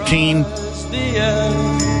 14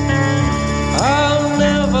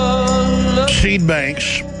 seed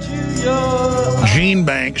banks, gene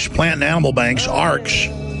banks, plant and animal banks, ARCs,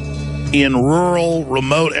 in rural,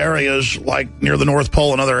 remote areas like near the North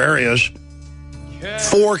Pole and other areas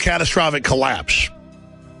for catastrophic collapse.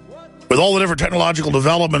 With all the different technological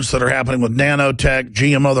developments that are happening with nanotech,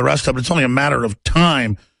 GMO, the rest of it, it's only a matter of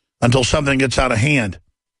time until something gets out of hand.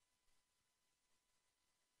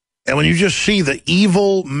 And when you just see the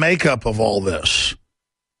evil makeup of all this,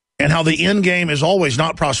 and how the end game is always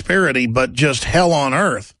not prosperity, but just hell on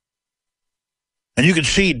earth, and you can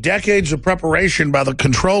see decades of preparation by the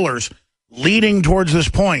controllers leading towards this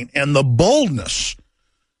point, and the boldness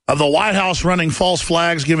of the White House running false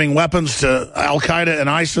flags, giving weapons to Al-Qaeda and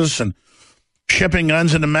ISIS, and shipping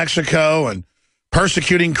guns into Mexico, and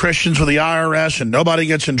persecuting Christians with the IRS, and nobody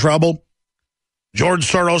gets in trouble. George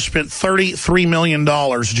Soros spent $33 million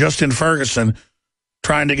just in Ferguson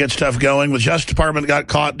trying to get stuff going. The Justice Department got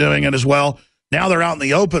caught doing it as well. Now they're out in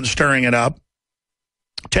the open stirring it up,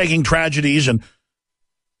 taking tragedies and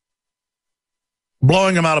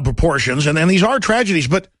blowing them out of proportions. And these are tragedies,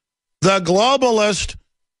 but the globalists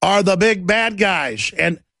are the big bad guys,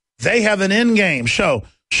 and they have an end game. So,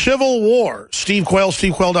 Civil War, Steve Quayle,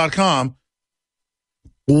 SteveQuayle.com.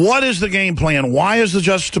 What is the game plan? Why is the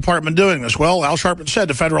Justice Department doing this? Well, Al Sharpton said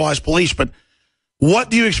to federalize police, but what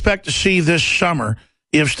do you expect to see this summer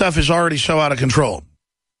if stuff is already so out of control?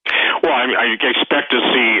 Well, I expect to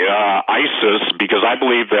see ISIS, because I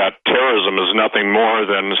believe that terrorism is nothing more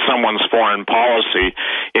than someone's foreign policy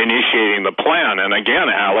initiating the plan. And again,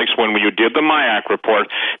 Alex, when you did the MIAC report,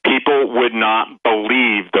 people would not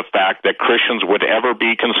believe the fact that Christians would ever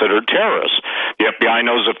be considered terrorists. The FBI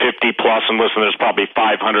knows of 50 plus, and listen, there's probably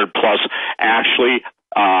 500 plus actually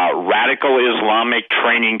radical Islamic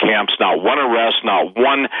training camps, not one arrest, not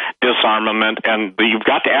one disarmament. And you've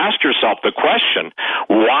got to ask yourself the question,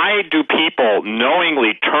 why do people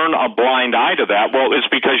knowingly turn a blind eye to that? Well, it's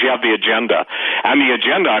because you have the agenda. And the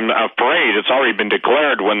agenda, I'm afraid, it's already been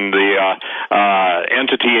declared when the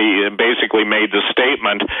entity basically made the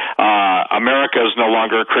statement, America is no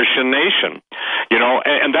longer a Christian nation. You know,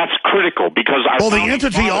 and that's critical because the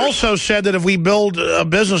entity also said that if we build a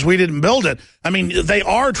business, we didn't build it. I mean, they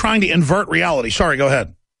are trying to invert reality. Sorry, go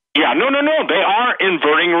ahead. Yeah, no. They are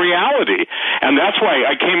inverting reality. And that's why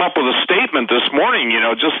I came up with a statement this morning, you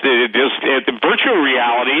know, virtual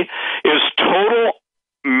reality is total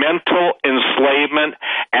mental enslavement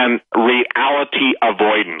and reality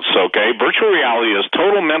avoidance, okay? Virtual reality is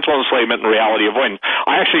total mental enslavement and reality avoidance.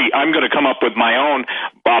 I'm going to come up with my own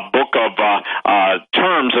book of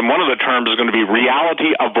terms, and one of the terms is going to be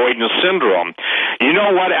reality avoidance syndrome. You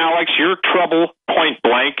know what, Alex? Your trouble, point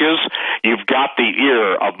blank, is you've got the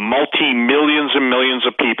ear of multi-millions and millions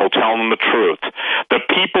of people telling them the truth. The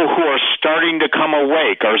people who are starting to come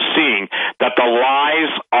awake are seeing that the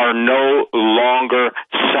lies are no longer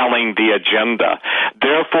selling the agenda.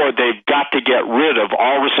 Therefore, they've got to get rid of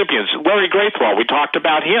all recipients. Larry Graithwell, we talked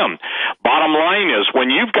about him. Bottom line is,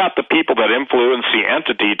 when you've got the people that influence the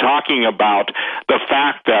entity talking about the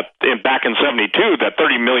fact that back in 72 that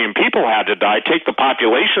 30 million people had to die, take the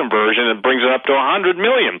population version and brings it up to 100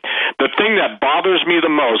 million. The thing that bothers me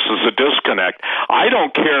the most is the disconnect. I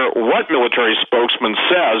don't care what military spokesman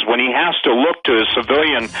says when he has to look to his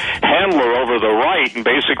civilian handler over the right and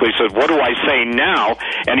basically says, what do I say now?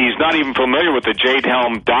 And he's not even familiar with the Jade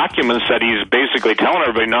Helm documents that he's basically telling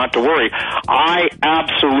everybody not to worry. I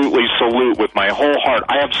absolutely salute with my whole heart.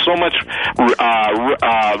 I have so much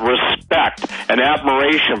respect and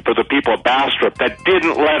admiration for the people of Bastrop that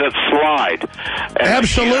didn't let it slide.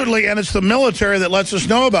 Absolutely, and it's the military that lets us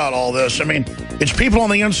know about all this. I mean, it's people on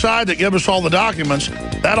the inside that give us all the documents.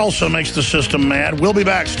 That also makes the system mad. We'll be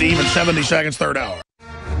back, Steve, in 70 seconds, third hour.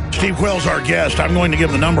 Steve Quayle's our guest. I'm going to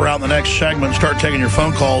give the number out in the next segment, start taking your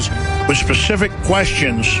phone calls with specific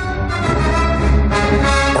questions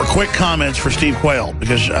or quick comments for Steve Quayle,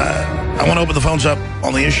 because I want to open the phones up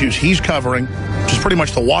on the issues he's covering, which is pretty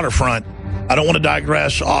much the waterfront. I don't want to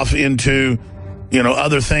digress off into,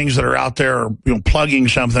 other things that are out there, or, plugging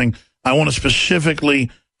something. I want to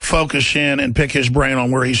specifically focus in and pick his brain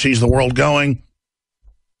on where he sees the world going.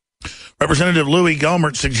 Representative Louis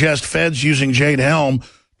Gohmert suggests feds using Jade Helm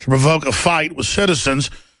to provoke a fight with citizens.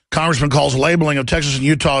 Congressman calls labeling of Texas and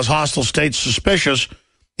Utah as hostile states suspicious.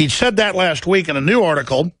 He said that last week in a new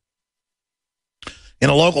article in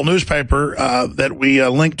a local newspaper that we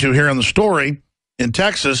linked to here in the story in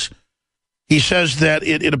Texas. He says that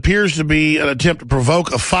it appears to be an attempt to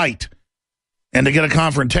provoke a fight and to get a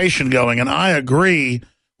confrontation going. And I agree.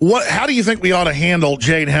 How do you think we ought to handle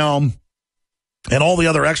Jade Helm and all the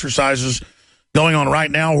other exercises going on right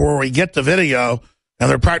now where we get the video and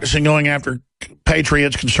they're practicing going after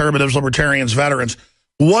patriots, conservatives, libertarians, veterans?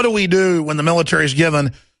 What do we do when the military is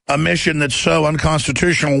given a mission that's so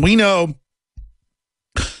unconstitutional? We know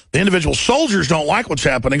the individual soldiers don't like what's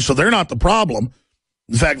happening, so they're not the problem.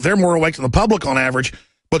 In fact, they're more awake than the public on average.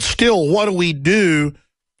 But still, what do we do?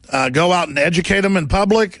 Go out and educate them in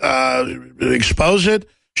public, expose it,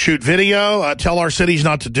 shoot video, tell our cities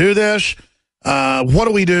not to do this. What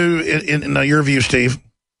do we do in your view, Steve?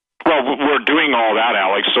 Well, we're doing all that,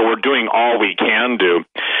 Alex, so we're doing all we can do.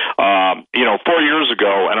 4 years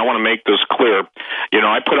ago, and I want to make this clear,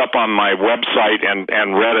 I put up on my website and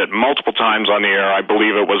read it multiple times on the air. I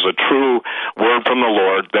believe it was a true word from the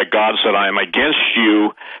Lord that God said, I am against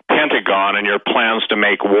you, Pentagon, and your plans to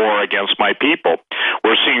make war against my people.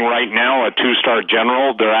 We're seeing right now a 2-star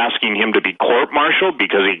general. They're asking him to be court-martialed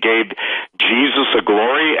because he gave Jesus a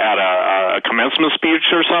glory at a commencement speech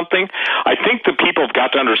or something. I think the people have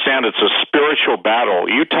got to understand it's a spiritual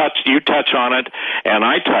battle. You touch on it, and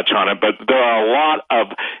I touch on it, but there are a lot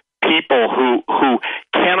of people who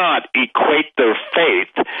cannot equate their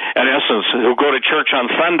faith, in essence, who go to church on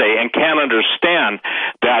Sunday and can't understand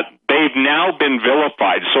that they've now been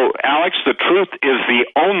vilified. So, Alex, the truth is the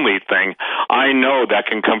only thing I know that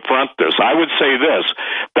can confront this. I would say this,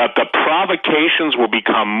 that the provocations will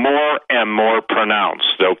become more and more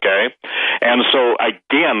pronounced, okay? And so,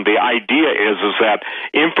 again, the idea is that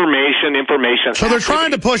information... So they're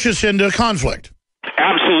trying to push us into conflict.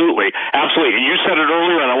 Absolutely. And you said it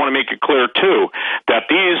earlier, and I want to make it clear, too, that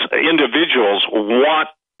these individuals want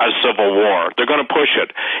a civil war. They're going to push it.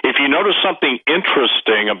 If you notice something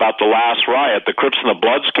interesting about the last riot, the Crips and the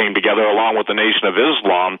Bloods came together along with the Nation of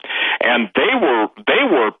Islam, and they were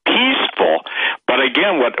peaceful. But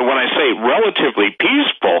again, when I say relatively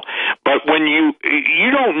peaceful, but when you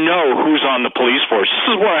don't know who's on the police force, this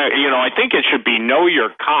is where I think it should be know your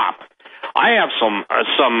cop. I have some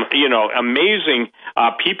amazing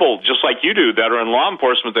people just like you do that are in law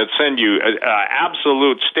enforcement that send you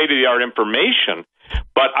absolute state-of-the-art information.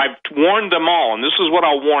 But I've warned them all, and this is what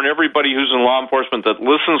I'll warn everybody who's in law enforcement that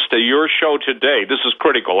listens to your show today. This is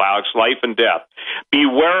critical, Alex, life and death.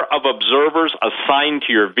 Beware of observers assigned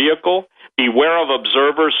to your vehicle. Beware of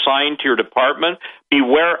observers assigned to your department.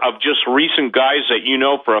 Beware of just recent guys that you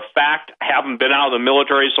know for a fact haven't been out of the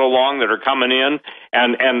military so long that are coming in,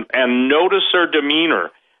 and notice their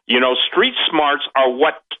demeanor. Street smarts are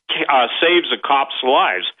what saves a cop's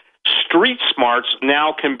lives. Street smarts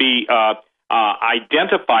now can be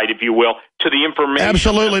identified, if you will, to the information.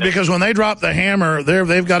 Absolutely, because when they drop the hammer,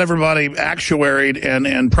 they've got everybody actuaried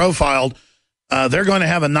and profiled. They're going to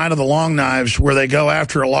have a night of the long knives where they go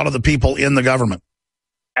after a lot of the people in the government.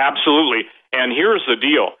 Absolutely. And here's the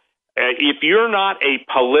deal. If you're not a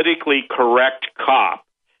politically correct cop,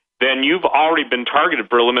 then you've already been targeted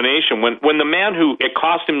for elimination. When the man who, it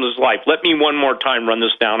cost him his life, let me one more time run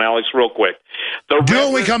this down, Alex, real quick. Do it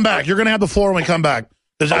when we come back. You're going to have the floor when we come back.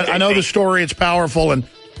 Because I know the story, it's powerful, and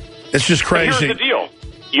it's just crazy. Here's the deal.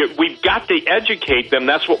 We've got to educate them.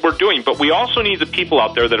 That's what we're doing. But we also need the people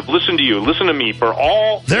out there that have listened to you, listen to me for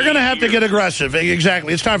all. They're going to have to get aggressive.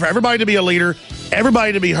 Exactly. It's time for everybody to be a leader,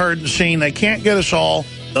 everybody to be heard and seen. They can't get us all.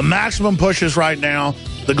 The maximum pushes right now.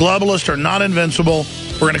 The globalists are not invincible.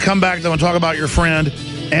 We're going to come back, though, and talk about your friend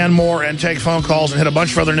and more and take phone calls and hit a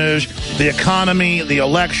bunch of other news. The economy, the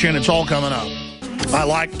election, it's all coming up. I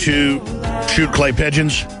like to shoot clay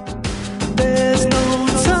pigeons.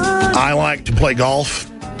 I like to play golf.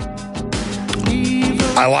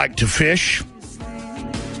 I like to fish.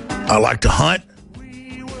 I like to hunt.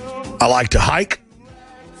 I like to hike.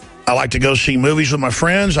 I like to go see movies with my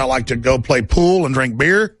friends. I like to go play pool and drink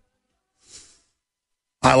beer.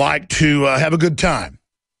 I like to have a good time.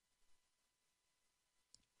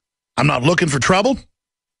 I'm not looking for trouble.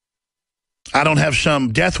 I don't have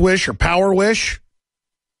some death wish or power wish.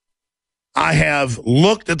 I have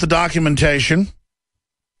looked at the documentation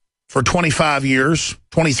for 25 years,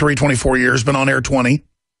 23, 24 years, been on air 20.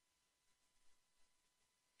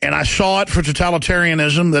 And I saw it for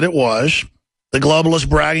totalitarianism that it was, the globalists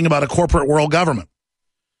bragging about a corporate world government.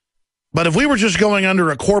 But if we were just going under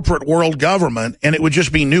a corporate world government and it would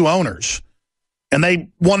just be new owners, and they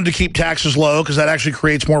wanted to keep taxes low because that actually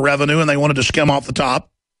creates more revenue and they wanted to skim off the top,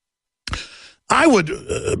 I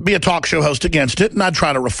would be a talk show host against it, and I'd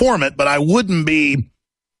try to reform it, but I wouldn't be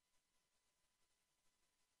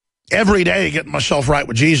every day getting myself right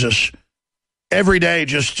with Jesus, every day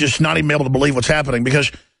just not even able to believe what's happening,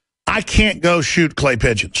 because I can't go shoot clay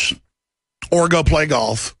pigeons or go play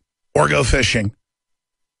golf or go fishing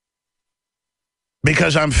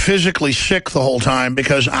because I'm physically sick the whole time,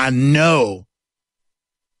 because I know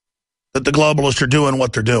that the globalists are doing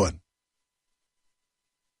what they're doing.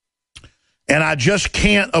 And I just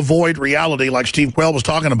can't avoid reality like Steve Quayle was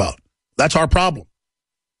talking about. That's our problem.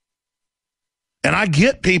 And I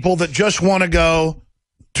get people that just want to go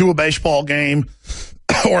to a baseball game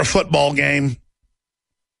or a football game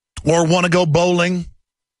or want to go bowling.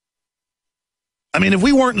 I mean, if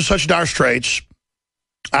we weren't in such dire straits,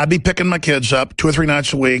 I'd be picking my kids up 2 or 3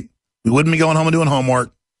 nights a week. We wouldn't be going home and doing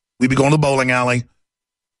homework. We'd be going to the bowling alley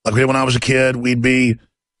like we did when I was a kid. We'd be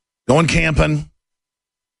going camping.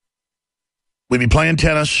 We'd be playing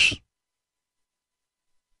tennis.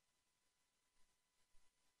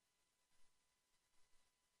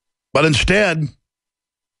 But instead,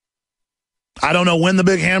 I don't know when the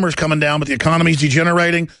big hammer's coming down, but the economy's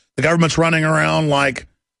degenerating. The government's running around like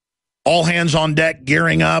all hands on deck,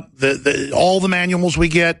 gearing up. All the manuals we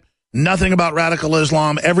get, nothing about radical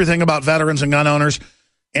Islam, everything about veterans and gun owners.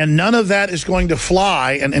 And none of that is going to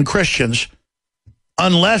fly, and Christians,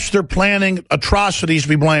 unless they're planning atrocities to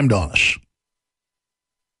be blamed on us.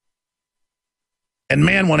 And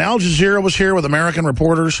man, when Al Jazeera was here with American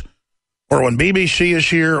reporters, or when BBC is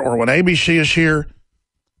here, or when ABC is here,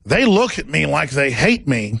 they look at me like they hate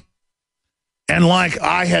me and like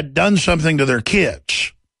I had done something to their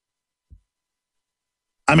kids.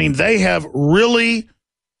 I mean, they have really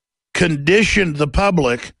conditioned the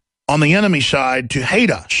public on the enemy side to hate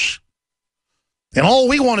us. And all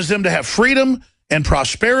we want is them to have freedom and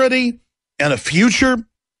prosperity and a future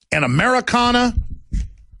and Americana.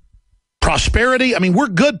 Prosperity. I mean, we're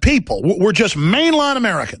good people. We're just mainline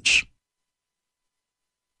Americans.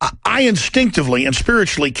 I instinctively and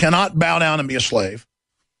spiritually cannot bow down and be a slave.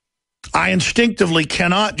 I instinctively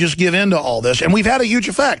cannot just give in to all this, and we've had a huge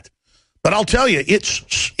effect. But I'll tell you,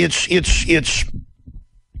 it's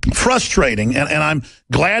frustrating, and I'm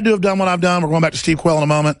glad to have done what I've done. We're going back to Steve Quayle in a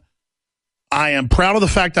moment. I am proud of the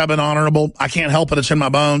fact I've been honorable. I can't help it. It's in my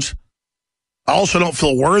bones. I also don't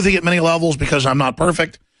feel worthy at many levels because I'm not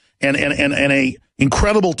perfect. And a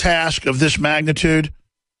incredible task of this magnitude.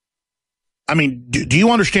 I mean, do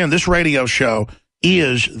you understand this radio show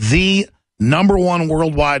is the #1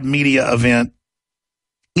 worldwide media event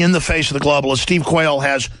in the face of the globalists? Steve Quayle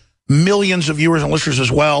has millions of viewers and listeners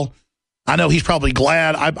as well. I know he's probably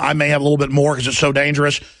glad. I may have a little bit more because it's so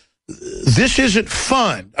dangerous. This isn't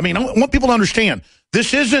fun. I mean, I want people to understand.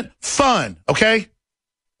 This isn't fun, okay?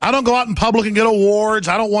 I don't go out in public and get awards.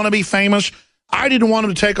 I don't want to be famous. I didn't want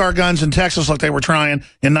them to take our guns in Texas like they were trying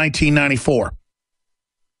in 1994.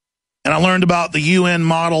 And I learned about the UN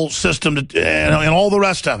model system and all the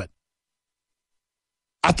rest of it.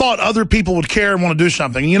 I thought other people would care and want to do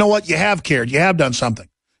something. And you know what? You have cared. You have done something.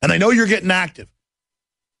 And they know you're getting active.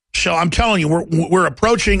 So I'm telling you, we're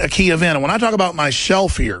approaching a key event. And when I talk about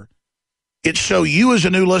myself here, it's so you as a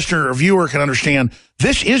new listener or viewer can understand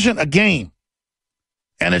this isn't a game.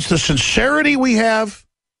 And it's the sincerity we have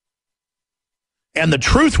and the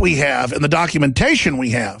truth we have and the documentation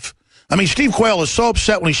we have. I mean, Steve Quayle is so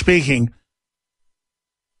upset when he's speaking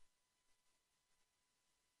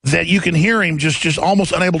that you can hear him just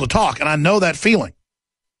almost unable to talk. And I know that feeling.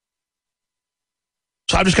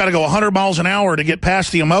 So I've just got to go 100 miles an hour to get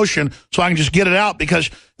past the emotion so I can just get it out, because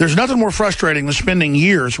there's nothing more frustrating than spending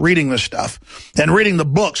years reading this stuff and reading the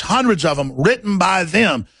books, hundreds of them written by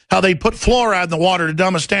them, how they put fluoride in the water to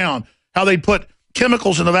dumb us down, how they put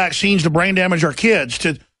chemicals in the vaccines to brain damage our kids,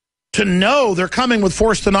 to know they're coming with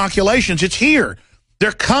forced inoculations. It's here.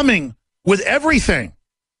 They're coming with everything.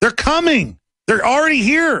 They're coming. They're already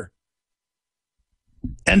here.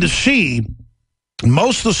 And to see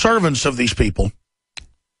most of the servants of these people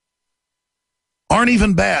aren't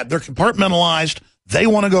even bad. They're compartmentalized. They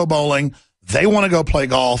want to go bowling. They want to go play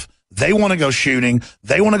golf. They want to go shooting.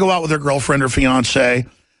 They want to go out with their girlfriend or fiance.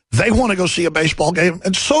 They want to go see a baseball game.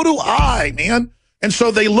 And so do I, man. And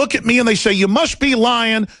so they look at me and they say, you must be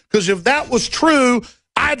lying, because if that was true,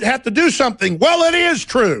 I'd have to do something. Well, it is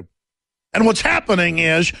true. And what's happening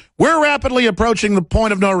is we're rapidly approaching the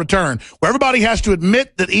point of no return, where everybody has to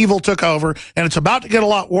admit that evil took over, and it's about to get a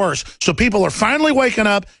lot worse. So people are finally waking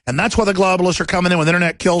up, and that's why the globalists are coming in with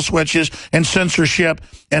internet kill switches and censorship,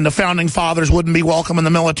 and the founding fathers wouldn't be welcome in the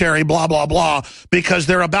military, blah, blah, blah, because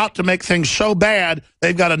they're about to make things so bad,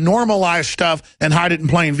 they've got to normalize stuff and hide it in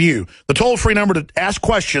plain view. The toll-free number to ask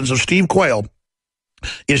questions of Steve Quayle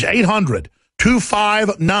is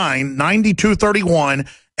 800-259-9231,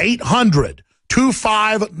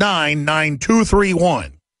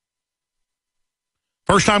 800-259-9231.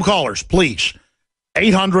 First-time callers, please.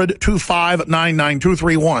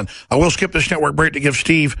 800-259-9231. I will skip this network break to give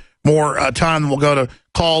Steve more time. We'll go to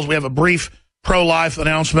calls. We have a brief pro-life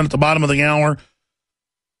announcement at the bottom of the hour.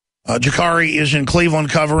 Jakari is in Cleveland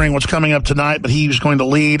covering what's coming up tonight, but he's going to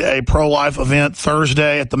lead a pro-life event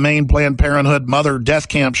Thursday at the main Planned Parenthood Mother Death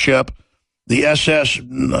Camp ship, the SS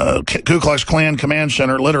Ku Klux Klan Command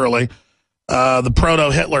Center, literally, the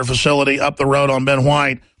Proto-Hitler facility up the road on Ben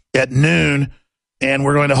White at noon. And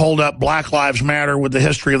we're going to hold up Black Lives Matter with the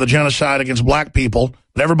history of the genocide against black people,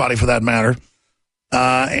 but everybody for that matter.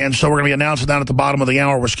 And so we're going to be announcing that at the bottom of the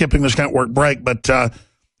hour. We're skipping this network break, but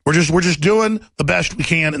we're just doing the best we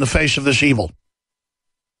can in the face of this evil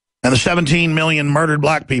and the 17 million murdered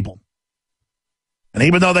black people. And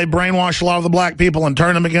even though they brainwash a lot of the black people and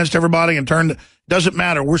turn them against everybody and doesn't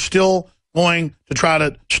matter. We're still going to try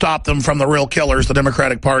to stop them from the real killers, the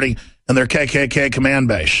Democratic Party and their KKK command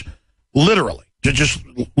base. Literally. Just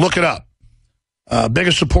look it up.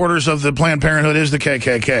 Biggest supporters of the Planned Parenthood is the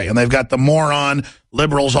KKK. And they've got the moron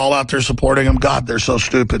liberals all out there supporting them. God, they're so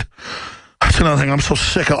stupid. That's another thing. I'm so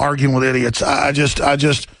sick of arguing with idiots. I just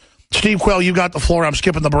Steve Quayle, you got the floor. I'm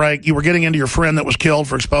skipping the break. You were getting into your friend that was killed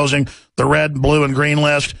for exposing the red, blue, and green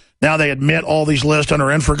list. Now they admit all these lists under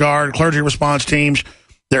InfraGard, clergy response teams,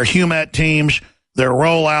 their HUMET teams, their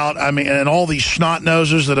rollout. I mean, and all these snot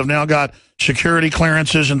noses that have now got security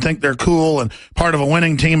clearances and think they're cool and part of a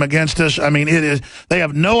winning team against us. I mean, they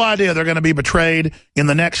have no idea they're going to be betrayed in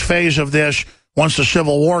the next phase of this once the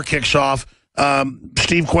Civil War kicks off.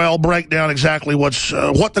 Steve Quayle, break down exactly what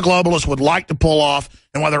the globalists would like to pull off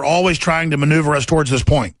and why they're always trying to maneuver us towards this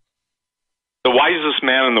point. The wisest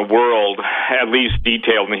man in the world, at least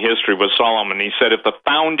detailed in history, was Solomon. He said, if the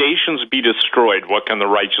foundations be destroyed, what can the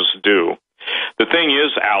righteous do? The thing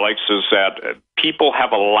is, Alex, is that people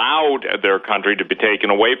have allowed their country to be taken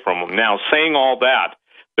away from them. Now, saying all that,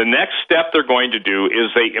 the next step they're going to do is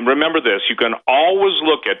and remember this, you can always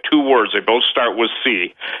look at two words. They both start with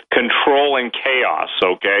C, control and chaos,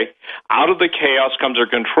 okay? Out of the chaos comes their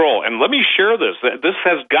control. And let me share this. This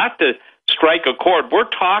has got to strike a chord. We're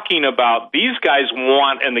talking about these guys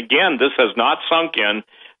want, and again, this has not sunk in,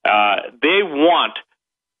 they want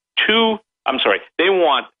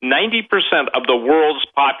 90% of the world's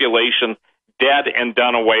population dead and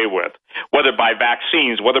done away with, whether by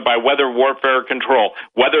vaccines, whether by weather warfare control,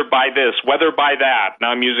 whether by this, whether by that.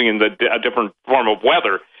 Now I'm using a different form of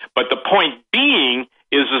weather, but the point being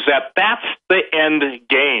is that that's the end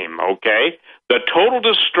game, okay? The total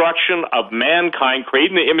destruction of mankind,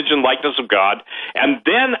 creating the image and likeness of God, and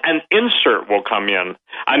then an insert will come in,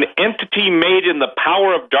 an entity made in the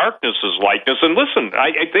power of darkness's likeness. And listen,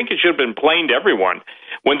 I think it should have been plain to everyone.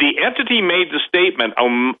 When the entity made the statement,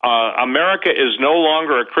 America is no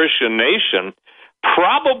longer a Christian nation,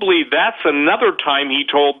 probably that's another time he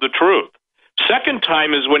told the truth. Second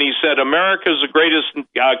time is when he said America is the greatest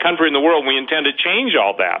country in the world, and we intend to change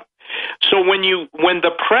all that. So when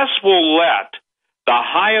the press will let the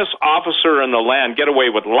highest officer in the land get away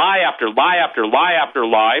with lie after lie after lie after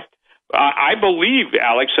lie, I believe,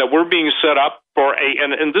 Alex, that we're being set up for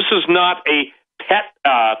and this is not a pet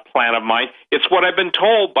plan of mine. It's what I've been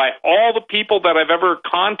told by all the people that I've ever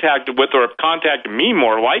contacted with or have contacted me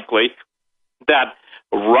more likely, that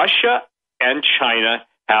Russia and China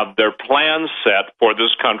have their plans set for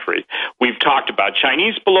this country. We've talked about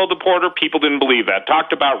Chinese below the border. People didn't believe that.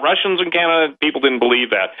 Talked about Russians in Canada. People didn't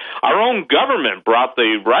believe that. Our own government brought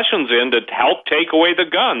the Russians in to help take away the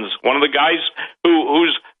guns. One of the guys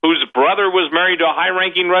whose brother was married to a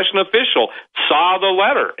high-ranking Russian official saw the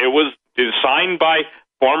letter. It was signed by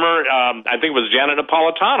former, I think it was Janet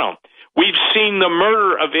Napolitano. We've seen the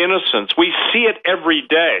murder of innocents. We see it every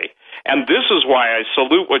day. And this is why I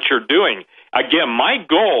salute what you're doing. Again, my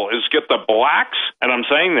goal is get the blacks, and I'm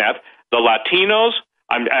saying that, the Latinos,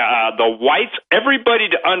 the whites, everybody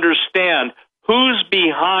to understand who's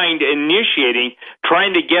behind initiating,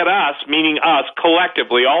 trying to get us, meaning us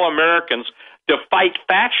collectively, all Americans, to fight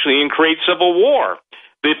factually and create civil war.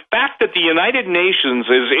 The fact that the United Nations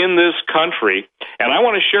is in this country, and I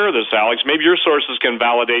want to share this, Alex, maybe your sources can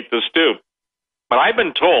validate this too, but I've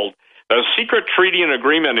been told that a secret treaty and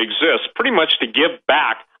agreement exists pretty much to give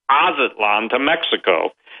back Aztlan to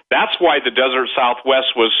Mexico. That's why the Desert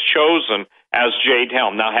Southwest was chosen as Jade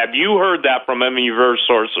Helm. Now, have you heard that from any of your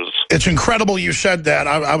sources? It's incredible you said that.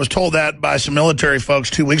 I was told that by some military folks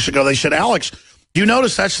 2 weeks ago. They said, Alex, do you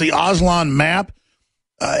notice that's the Aztlan map?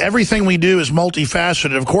 Everything we do is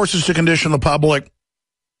multifaceted. Of course, it's to condition the public.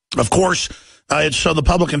 Of course, it's so the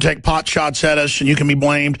public can take pot shots at us and you can be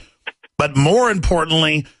blamed. But more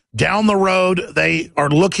importantly, down the road, they are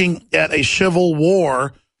looking at a civil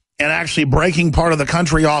war and actually breaking part of the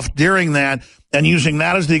country off during that and using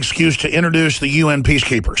that as the excuse to introduce the UN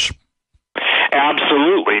peacekeepers.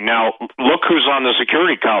 Absolutely. Now, look who's on the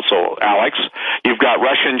Security Council, Alex. You've got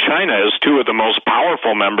Russia and China as two of the most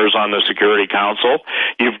powerful members on the Security Council.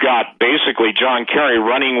 You've got basically John Kerry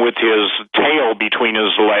running with his tail between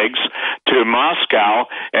his legs to Moscow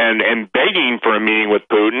and begging for a meeting with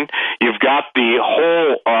Putin. You've got the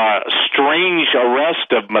whole strange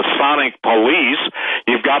arrest of Masonic police.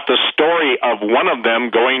 You've got the story of one of them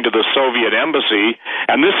going to the Soviet embassy,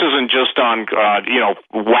 and this isn't just on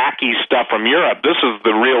wacky stuff from Europe. This is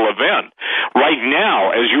the real event. Right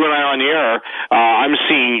now, as you and I are on the air, I'm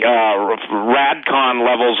seeing RADCON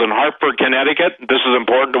levels in Hartford, Connecticut. This is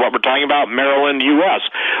important to what we're talking about. Maryland, U.S.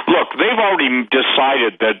 Look, they've already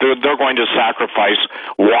decided that they're going to sacrifice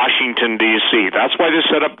Washington, D.C. That's why they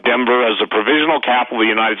set up Denver as the provisional capital of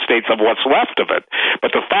the United States of what's left of it.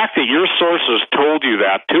 But the fact that your sources told you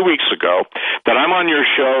that 2 weeks ago, that I'm on your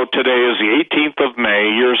show today is the 18th of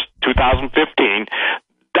May, year 2015,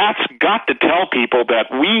 that's got to tell people that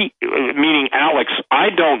we, meaning Alex, I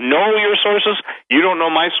don't know your sources, you don't know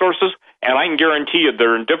my sources, and I can guarantee you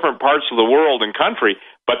they're in different parts of the world and country.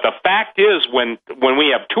 But the fact is, when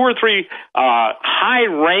we have two or three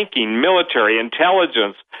high-ranking military,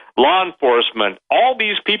 intelligence, law enforcement, all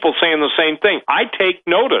these people saying the same thing, I take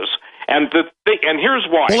notice. And here's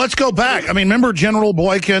why. Well, let's go back. I mean, remember General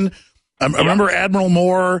Boykin? Remember Admiral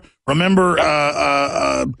Moore? Remember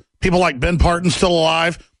people like Ben Parton still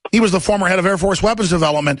alive? He was the former head of Air Force Weapons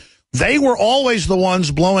Development. They were always the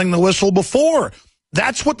ones blowing the whistle before.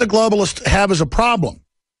 That's what the globalists have as a problem,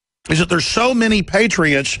 is that there's so many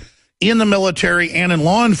patriots in the military and in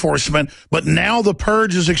law enforcement, but now the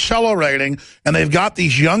purge is accelerating, and they've got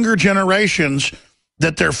these younger generations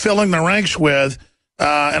that they're filling the ranks with,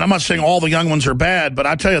 and I'm not saying all the young ones are bad, but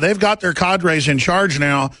I tell you, they've got their cadres in charge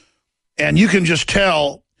now, and you can just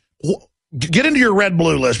tell. Get into your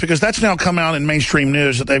red-blue list, because that's now come out in mainstream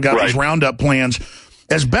news that they've got these roundup plans.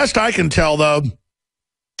 As best I can tell, though,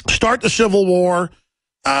 start the Civil War,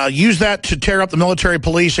 use that to tear up the military,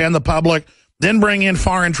 police, and the public, then bring in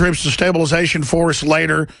foreign troops to stabilization force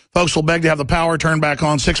later. Folks will beg to have the power turned back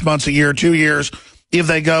on 6 months, a year, 2 years, if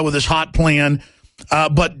they go with this hot plan.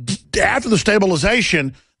 But after the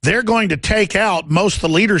stabilization, they're going to take out most of the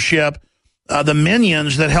leadership, the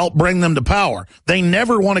minions that help bring them to power. They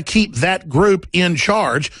never want to keep that group in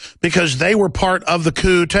charge because they were part of the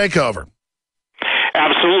coup takeover.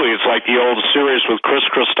 Absolutely. It's like the old series with Chris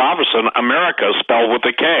Christopherson, America, spelled with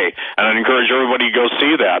a K. And I'd encourage everybody to go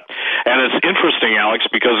see that. And it's interesting, Alex,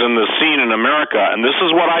 because in the scene in America, and this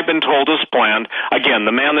is what I've been told is planned, again,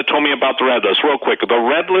 the man that told me about the Red List, real quick, the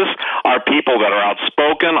Red List are people that are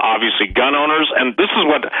outspoken, obviously gun owners, and this is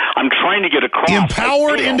what I'm trying to get across.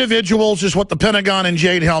 Empowered individuals is what the Pentagon and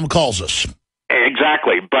Jade Helm calls us.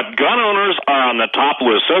 Exactly. But gun owners are on the top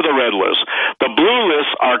list. They're the red list. The blue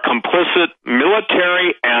lists are complicit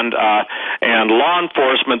military and law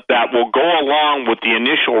enforcement that will go along with the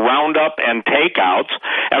initial roundup and takeouts.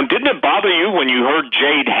 And didn't it bother you when you heard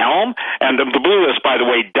Jade Helm? And the blue list, by the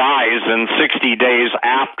way, dies in 60 days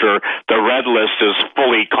after the red list is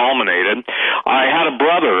fully culminated. I had a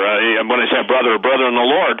brother, when I say a brother in the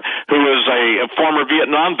Lord, who is a former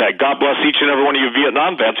Vietnam vet. God bless each and every one of you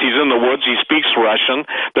Vietnam vets. He's in the woods. He speaks Russian.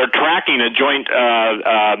 They're tracking a joint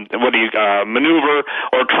maneuver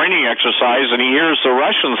or training exercise, and he hears the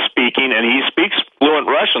Russians speaking, and he speaks fluent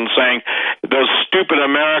Russian, saying, those stupid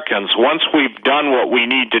Americans, once we've done what we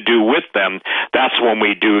need to do with them, that's when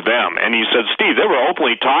we do them. And he said, Steve, they were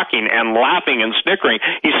openly talking and laughing and snickering.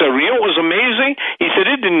 He said, you know what was amazing? He said,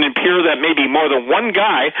 it didn't appear that maybe more than one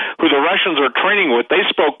guy who the Russians are training with, they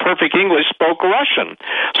spoke perfect English, spoke Russian.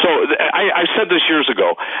 So I said this years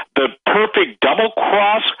ago, the perfect double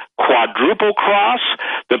cross, quadruple cross.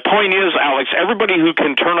 The point is, Alex, everybody who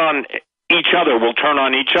can turn on each other will turn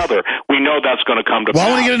on each other. We know that's going to come to pass. Well,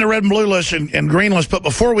 I want to get into red and blue list and green list, but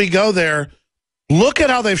before we go there, look at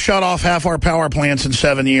how they've shut off half our power plants in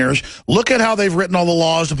 7 years. Look at how they've written all the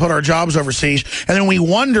laws to put our jobs overseas. And then we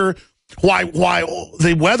wonder why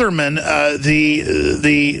the weathermen,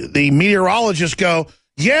 the meteorologists go,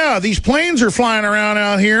 yeah, these planes are flying around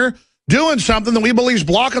out here doing something that we believe is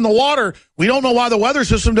blocking the water. We don't know why the weather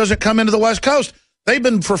system doesn't come into the West Coast. They've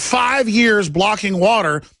been for 5 years blocking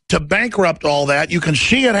water to bankrupt all that. You can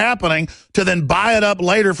see it happening to then buy it up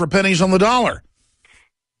later for pennies on the dollar.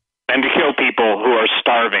 And to kill people who are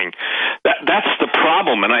starving. That's the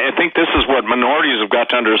problem, and I think this is what minorities have got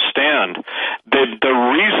to understand. The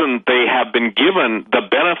reason they have been given the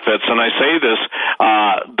benefits, and I say this,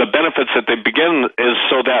 the benefits that they begin is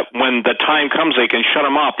so that when the time comes, they can shut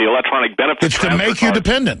them off, the electronic benefits. It's to make you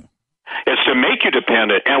dependent. It's to make you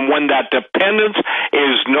dependent. And when that dependence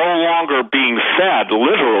is no longer being fed,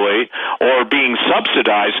 literally, or being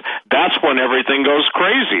subsidized, that's when everything goes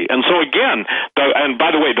crazy. And so again, and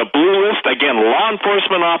by the way, the blue list, again, law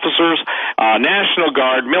enforcement officers, National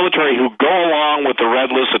Guard, military who go along with the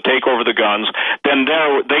red list to take over the guns, then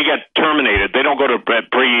they get terminated. They don't go to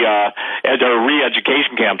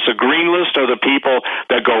re-education camps. The green list are the people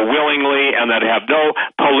that go willingly and that have no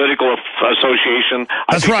political association.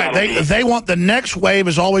 That's right. They want the next wave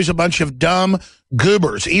is always a bunch of dumb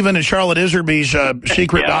goobers. Even in Charlotte Iserby's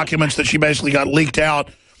secret documents that she basically got leaked out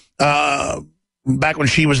back when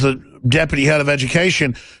she was the deputy head of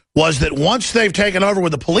education, was that once they've taken over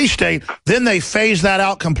with the police state, then they phase that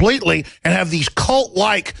out completely and have these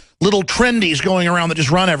cult-like little trendies going around that just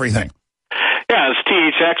run everything. Yeah, it's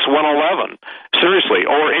THX 111. Seriously.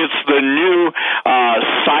 Or it's the new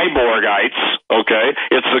cyborgites, okay?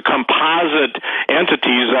 It's the composite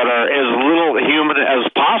entities that are as little human as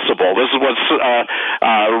possible. This is what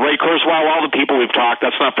Ray Kurzweil, all the people we've talked,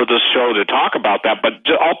 that's not for this show to talk about that, but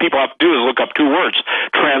all people have to do is look up two words,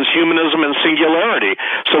 transhumanism and singularity.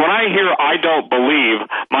 So when I hear I don't believe,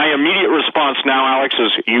 my immediate response now, Alex,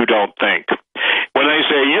 is you don't think. When they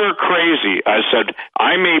say, you're crazy, I said,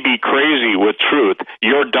 I may be crazy with truth.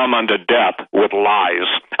 You're dumb unto death with lies.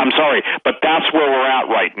 I'm sorry, but that's where we're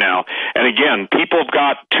at right now. And again, people have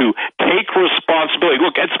got to take responsibility.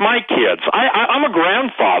 Look, it's my kids. I'm a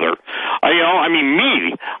grandfather.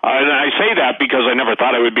 Me. And I say that because I never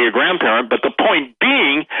thought I would be a grandparent. But the point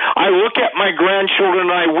being, I look at my grandchildren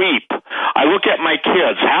and I weep. I look at my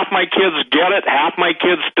kids. Half my kids get it, half my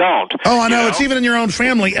kids don't. Oh, I know. It's even in your own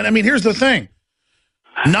family. And I mean, here's the thing.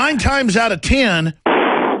 9 times out of 10,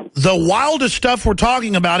 the wildest stuff we're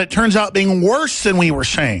talking about, it turns out being worse than we were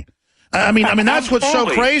saying. I mean, that's what's so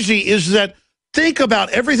crazy is that think about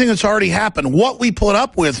everything that's already happened, what we put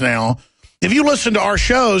up with now. If you listen to our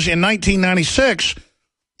shows in 1996,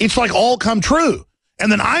 it's like all come true.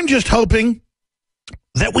 And then I'm just hoping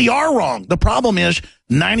that we are wrong. The problem is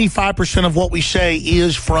 95% of what we say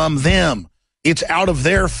is from them. It's out of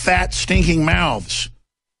their fat, stinking mouths.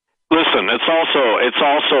 Listen, it's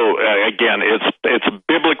also again, it's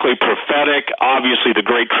biblically prophetic. Obviously, the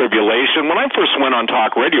Great Tribulation. When I first went on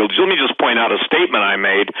talk radio, let me just point out a statement I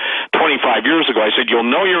made 25 years ago. I said, "You'll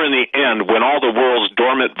know you're in the end when all the world's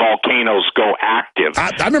dormant volcanoes go active."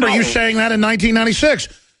 I remember you saying that in 1996.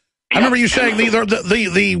 I remember you saying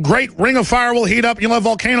the Great Ring of Fire will heat up. You'll have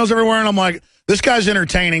volcanoes everywhere, and I'm like, this guy's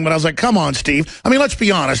entertaining. But I was like, come on, Steve. I mean, let's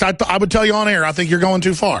be honest. I would tell you on air, I think you're going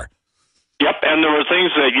too far. Yep, and there were things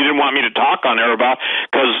that you didn't want me to talk on air about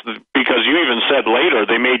because you even said later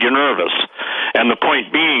they made you nervous. And the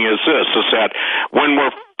point being is this, is that when we're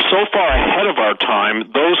so far ahead of our time,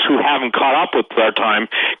 those who haven't caught up with our time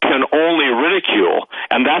can only ridicule,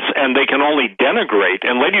 and they can only denigrate.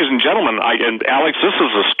 And ladies and gentlemen, and Alex, this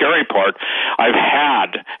is the scary part I've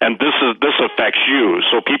had, and this affects you,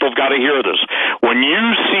 so people have got to hear this. When you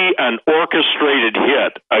see an orchestrated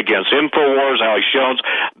hit against InfoWars, Alex Jones,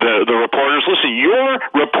 the reporters, listen, your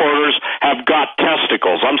reporters have got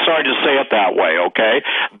testicles. I'm sorry to say it that way, okay?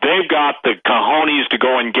 They've got the cojones to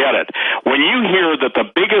go and get it. When you hear that the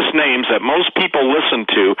biggest names that most people listen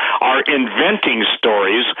to are inventing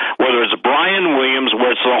stories, whether it's Brian Williams,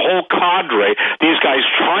 where it's the whole cadre, these guys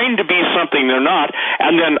trying to be something they're not,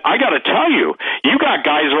 and then I got to tell you, you got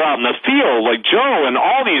guys who are out in the field like Joe and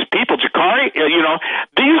all these people, Jakari,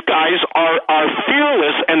 these guys are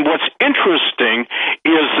fearless, and what's interesting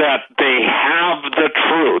is that they have the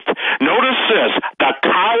truth. Notice this, the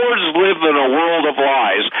cowards live in a world of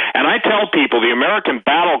lies, and I tell people the American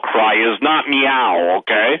battle cry is not meow,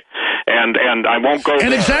 okay? And I won't go there.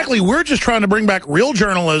 And exactly, we're just trying to bring back real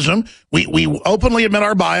journalism. We openly admit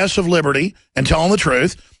our bias of liberty and telling the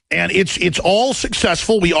truth, and it's all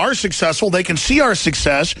successful. We are successful. They can see our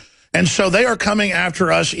success, and so they are coming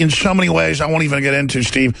after us in so many ways I won't even get into,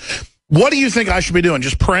 Steve. What do you think I should be doing?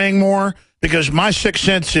 Just praying more? Because my sixth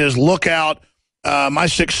sense is look out. My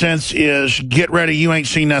sixth sense is get ready. You ain't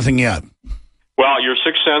seen nothing yet. Well, your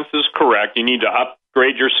sixth sense is correct. You need to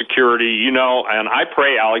upgrade your security, and I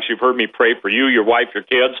pray, Alex, you've heard me pray for you, your wife, your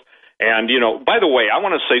kids. And, by the way, I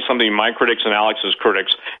want to say something to my critics and Alex's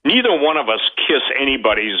critics. Neither one of us kiss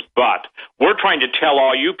anybody's butt. We're trying to tell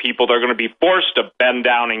all you people that are going to be forced to bend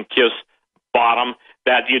down and kiss bottom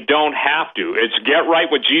that you don't have to. It's get right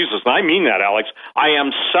with Jesus. And I mean that, Alex. I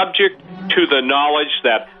am subject to the knowledge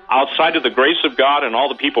that outside of the grace of God and all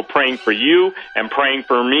the people praying for you and praying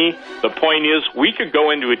for me, the point is we could go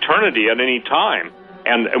into eternity at any time.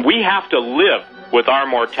 And we have to live with our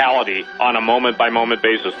mortality on a moment-by-moment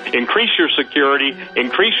basis. Increase your security,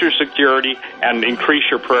 and increase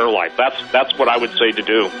your prayer life. That's what I would say to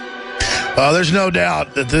do. There's no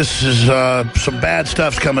doubt that this is some bad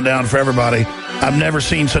stuff's coming down for everybody. I've never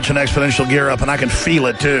seen such an exponential gear up, and I can feel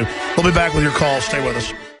it, too. We'll be back with your calls. Stay with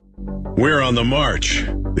us. We're on the march.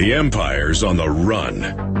 The Empire's on the run.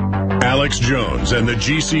 Alex Jones and the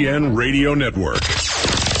GCN Radio Network.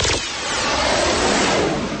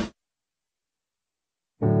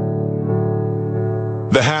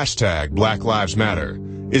 The hashtag Black Lives Matter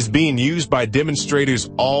is being used by demonstrators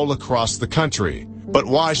all across the country. But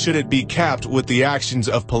why should it be capped with the actions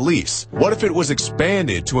of police? What if it was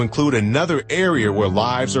expanded to include another area where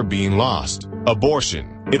lives are being lost?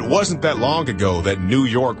 Abortion. It wasn't that long ago that New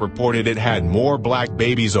York reported it had more black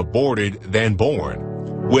babies aborted than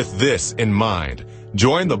born. With this in mind,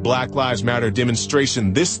 join the Black Lives Matter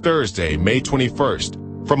demonstration this Thursday, May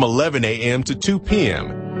 21st, from 11 a.m. to 2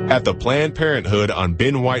 p.m. at the Planned Parenthood on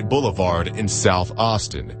Ben White Boulevard in South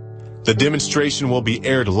Austin. The demonstration will be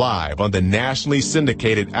aired live on the nationally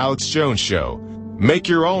syndicated Alex Jones Show. Make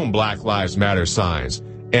your own Black Lives Matter signs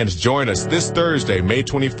and join us this Thursday, May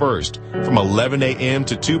 21st from 11 a.m.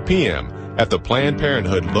 to 2 p.m. at the Planned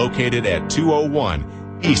Parenthood located at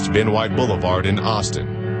 201 East Ben White Boulevard in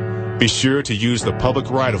Austin. Be sure to use the public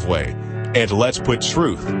right-of-way, and let's put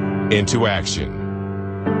truth into action.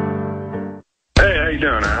 Hey, how you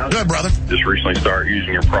doing, Alex? Good, brother. Just recently started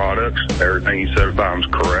using your products. Everything you said about them is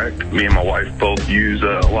correct. Me and my wife both use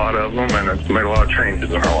a lot of them, and it's made a lot of changes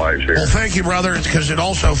in our lives here. Well, thank you, brother. It's because it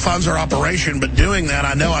also funds our operation, but doing that,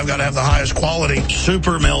 I know I've got to have the highest quality.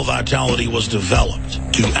 Super Male Vitality was developed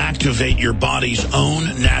to activate your body's own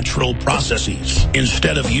natural processes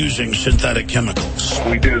instead of using synthetic chemicals.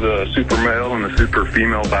 We do the super male and the super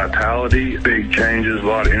female vitality. Big changes, a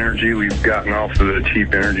lot of energy. We've gotten off of the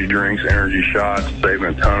cheap energy drinks, energy shots, saving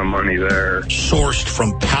a ton of money there. Sourced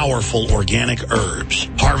from powerful organic herbs,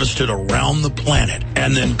 harvested around the planet,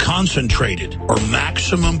 and then concentrated for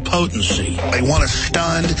maximum potency. They want us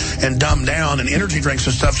stunned and dumbed down, and energy drinks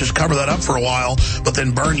and stuff just cover that up for a while, but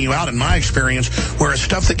then burn you out, in my experience, whereas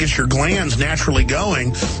stuff that gets your glands naturally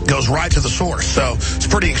going goes right to the source. So it's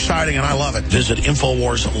pretty exciting, and I love it. Visit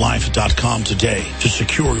InfoWarsLife.com today to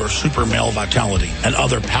secure your super male vitality and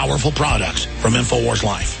other powerful products from InfoWars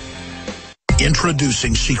Life.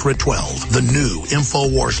 Introducing Secret 12, the new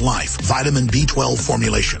InfoWars Life vitamin B12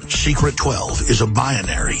 formulation. Secret 12 is a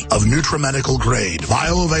binary of nutrimedical grade,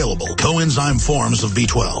 bioavailable coenzyme forms of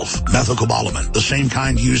B12, methylcobalamin, the same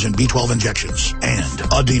kind used in B12 injections, and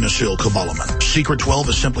adenosylcobalamin. Secret 12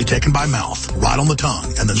 is simply taken by mouth, right on the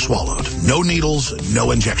tongue, and then swallowed. No needles,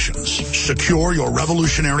 no injections. Secure your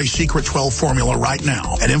revolutionary Secret 12 formula right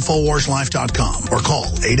now at InfoWarsLife.com or call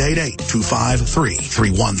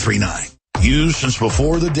 888-253-3139. Used since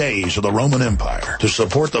before the days of the Roman Empire to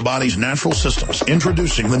support the body's natural systems.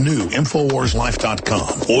 Introducing the new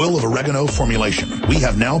InfoWarsLife.com oil of oregano formulation. We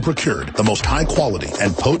have now procured the most high quality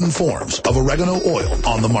and potent forms of oregano oil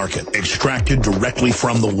on the market. Extracted directly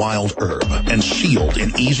from the wild herb and sealed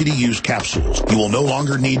in easy-to-use capsules. You will no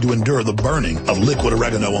longer need to endure the burning of liquid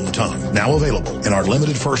oregano on the tongue. Now available in our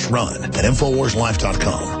limited first run at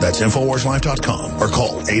InfoWarsLife.com. That's InfoWarsLife.com or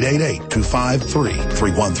call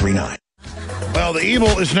 888-253-3139. Well, the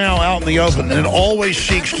evil is now out in the open, and it always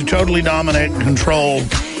seeks to totally dominate and control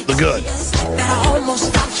the good.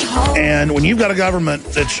 And when you've got a government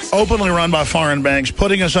that's openly run by foreign banks,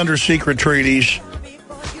 putting us under secret treaties,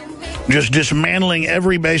 just dismantling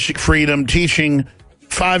every basic freedom, teaching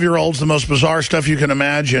 5-year-olds the most bizarre stuff you can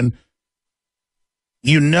imagine,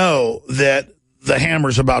 you know that the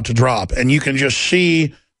hammer's about to drop, and you can just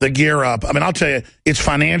see the gear up. I mean, I'll tell you, it's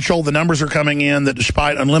financial. The numbers are coming in that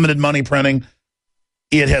despite unlimited money printing,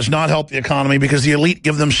 it has not helped the economy because the elite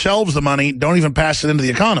give themselves the money, don't even pass it into the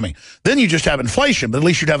economy. Then you just have inflation, but at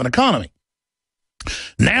least you'd have an economy.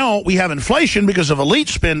 Now we have inflation because of elite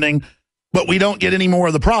spending, but we don't get any more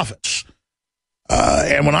of the profits.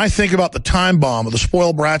 And when I think about the time bomb of the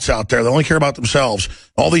spoiled brats out there that only care about themselves,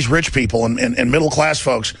 all these rich people and middle-class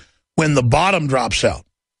folks, when the bottom drops out,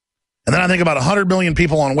 and then I think about 100 million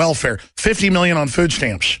people on welfare, 50 million on food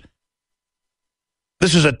stamps.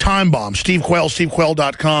 This is a time bomb. Steve Quayle,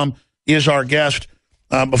 SteveQuayle.com is our guest.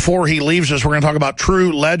 Before he leaves us, we're going to talk about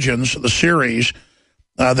True Legends, the series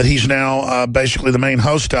that he's now basically the main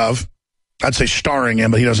host of. I'd say starring in,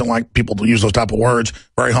 but he doesn't like people to use those type of words.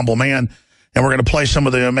 Very humble man. And we're going to play some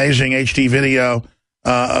of the amazing HD video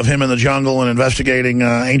of him in the jungle and investigating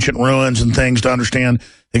ancient ruins and things to understand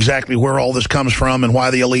exactly where all this comes from and why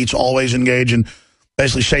the elites always engage in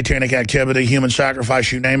basically satanic activity, human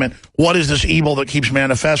sacrifice, you name it. What is this evil that keeps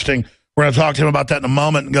manifesting? We're going to talk to him about that in a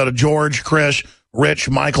moment and go to George, Chris, Rich,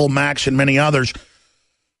 Michael, Max, and many others.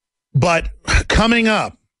 But coming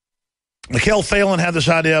up, Mikhail Phelan had this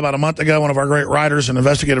idea about a month ago, one of our great writers and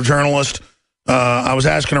investigative journalists. I was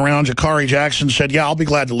asking around. Jakari Jackson said, yeah, I'll be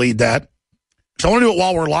glad to lead that. So I want to do it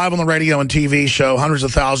while we're live on the radio and TV, so hundreds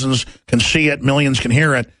of thousands can see it, millions can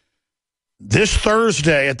hear it. This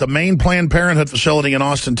Thursday at the main Planned Parenthood facility in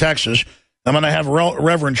Austin, Texas, I'm going to have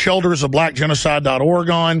Reverend Childers of BlackGenocide.org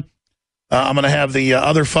on. I'm going to have the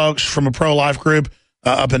other folks from a pro-life group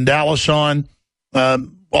up in Dallas on.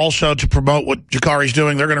 Also to promote what Jakari's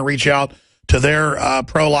doing, they're going to reach out to their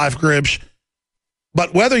pro-life groups.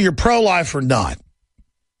 But whether you're pro-life or not,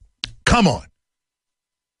 come on.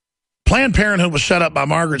 Planned Parenthood was set up by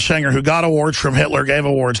Margaret Sanger, who got awards from Hitler, gave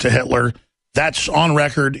awards to Hitler. That's on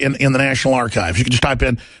record in the National Archives. You can just type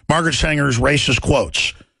in Margaret Sanger's racist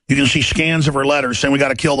quotes. You can see scans of her letters saying we got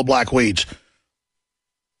to kill the black weeds.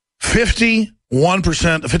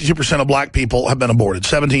 52% of black people have been aborted,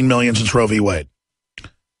 17 million since Roe v. Wade.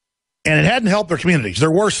 And it hadn't helped their communities.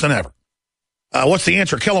 They're worse than ever. What's the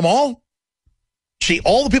answer? Kill them all? See,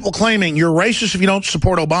 all the people claiming you're racist if you don't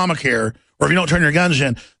support Obamacare or if you don't turn your guns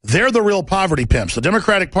in, they're the real poverty pimps. The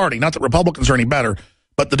Democratic Party, not that Republicans are any better,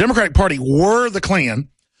 but the Democratic Party were the Klan.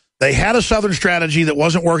 They had a Southern strategy that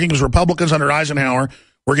wasn't working because Republicans under Eisenhower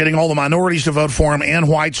were getting all the minorities to vote for them and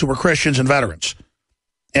whites who were Christians and veterans.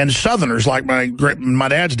 And Southerners like my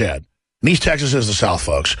dad's dad. And East Texas is the South,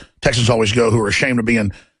 folks. Texans always go who are ashamed of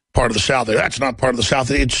being part of the South. That's not part of the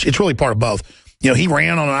South. It's really part of both. You know, he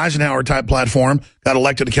ran on an Eisenhower-type platform, got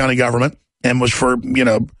elected to county government, and was for,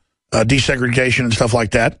 desegregation and stuff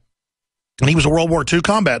like that. And he was a World War II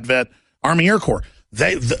combat vet, Army Air Corps.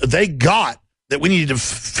 They got that we needed to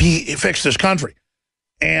fix this country.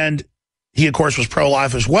 And he, of course, was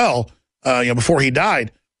pro-life as well, before he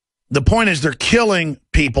died. The point is they're killing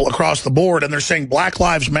people across the board, and they're saying Black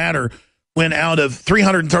Lives Matter when out of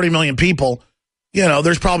 330 million people,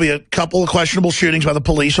 there's probably a couple of questionable shootings by the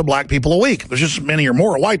police of black people a week. There's just as many or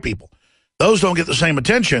more white people. Those don't get the same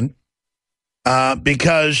attention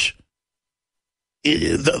because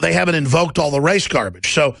they haven't invoked all the race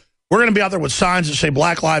garbage. So we're going to be out there with signs that say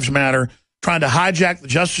Black Lives Matter, trying to hijack the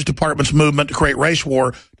Justice Department's movement to create race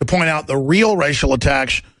war, to point out the real racial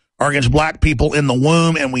attacks are against black people in the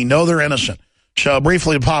womb, and we know they're innocent. So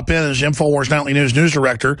briefly to pop in is InfoWars Nightly News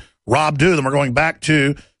Director, Rob Dew. Then we're going back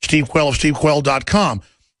to Steve Quayle of SteveQuayle.com.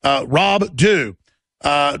 Rob Dew,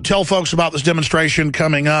 tell folks about this demonstration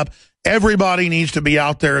coming up. Everybody needs to be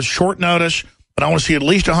out there. It's short notice, but I want to see at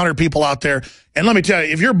least 100 people out there. And let me tell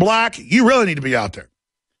you, if you're black, you really need to be out there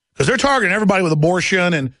because they're targeting everybody with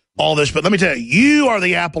abortion and all this. But let me tell you, you are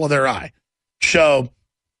the apple of their eye. So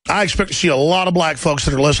I expect to see a lot of black folks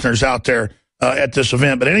that are listeners out there at this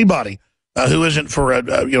event. But anybody who isn't for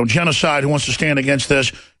genocide, who wants to stand against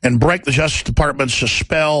this and break the Justice Department's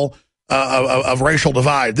spell of racial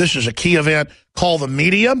divide, this is a key event. Call the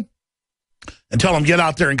media and tell them get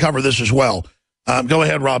out there and cover this as well. Go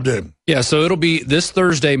ahead, Rob Dew. Yeah, so it'll be this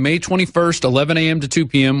Thursday, May 21st, 11 a.m. to 2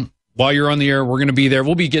 p.m. While you're on the air, we're going to be there.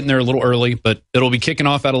 We'll be getting there a little early, but it'll be kicking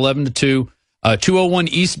off at 11 to 2. 201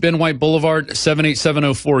 East Ben White Boulevard,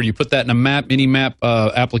 78704. You put that in a mini map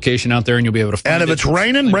application out there, and you'll be able to find it. And if it's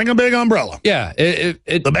raining, bring a big umbrella. Yeah.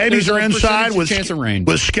 The babies are inside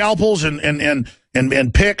with scalpels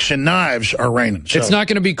and picks and knives are raining. So. It's not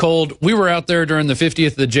going to be cold. We were out there during the 50th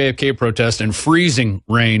of the JFK protest in freezing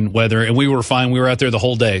rain weather, and we were fine. We were out there the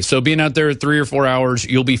whole day. So being out there 3 or 4 hours,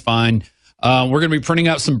 you'll be fine. We're going to be printing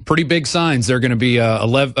out some pretty big signs. They're going to be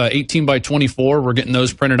 18 by 24. We're getting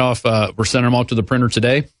those printed off. We're sending them off to the printer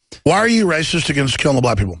today. Why are you racist against killing the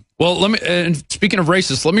black people? Well, and speaking of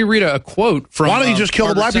racist, let me read a quote from. Why don't you just kill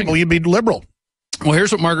the black people? You'd be liberal. Well,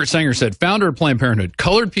 here's what Margaret Sanger said, founder of Planned Parenthood.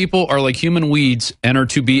 Colored people are like human weeds and are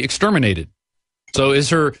to be exterminated. So is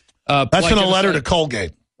her... That's in a letter to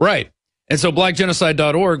Colgate. Right. And so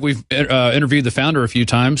blackgenocide.org, we've interviewed the founder a few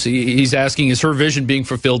times. He's asking, is her vision being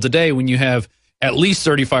fulfilled today when you have at least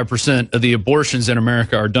 35% of the abortions in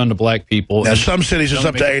America are done to black people? Yeah, some cities it's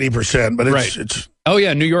up to 80%, but it's... Oh,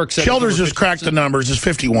 yeah, New York... Childers just cracked the numbers. It's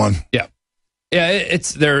 51. Yeah. Yeah,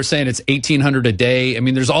 they're saying it's 1,800 a day. I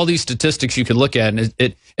mean, there's all these statistics you could look at, and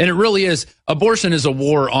it really is. Abortion is a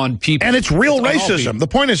war on people, and it's real racism. The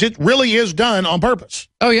point is, it really is done on purpose.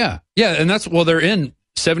 Oh yeah, and that's they're in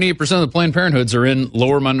 78% of the Planned Parenthoods are in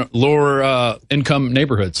lower income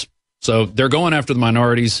neighborhoods, so they're going after the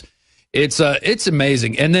minorities. It's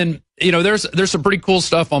amazing, and then there's some pretty cool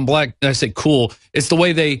stuff on Black. I say cool. It's the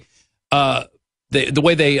way they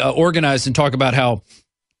organize and talk about how.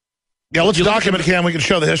 Yeah, let's document, Cam. We can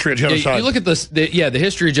show the history of genocide. You look at this, the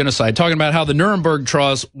history of genocide, talking about how the Nuremberg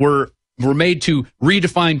trials were made to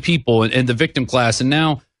redefine people and the victim class. And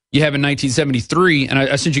now you have in 1973, and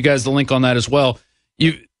I sent you guys the link on that as well,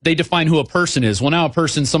 they define who a person is. Well, now a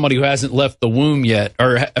person's somebody who hasn't left the womb yet,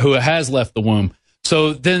 or who has left the womb.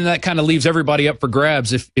 So then that kind of leaves everybody up for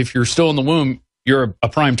grabs. If you're still in the womb, you're a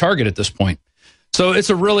prime target at this point. So it's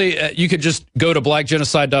a really, you could just go to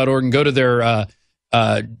blackgenocide.org and go to their...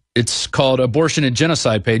 it's called Abortion and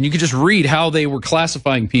Genocide page, and you can just read how they were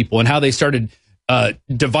classifying people and how they started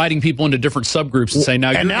dividing people into different subgroups and say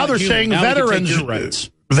now they're saying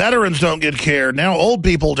veterans don't get care. Now old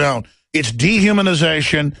people don't. It's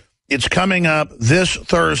dehumanization. It's coming up this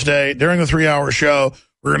Thursday during the 3-hour show.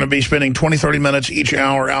 We're going to be spending 20, 30 minutes each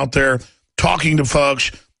hour out there talking to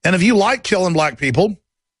folks. And if you like killing black people,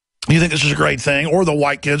 you think this is a great thing, or the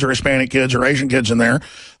white kids or Hispanic kids or Asian kids in there,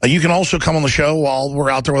 you can also come on the show while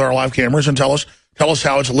we're out there with our live cameras and tell us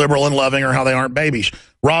how it's liberal and loving or how they aren't babies.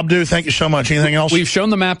 Rob Dew, thank you so much. Anything else? We've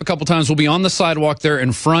shown the map a couple times. We'll be on the sidewalk there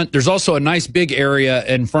in front. There's also a nice big area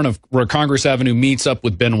in front of where Congress Avenue meets up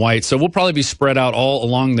with Ben White, so we'll probably be spread out all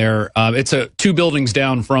along there. It's 2 buildings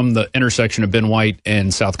down from the intersection of Ben White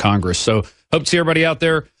and South Congress. So hope to see everybody out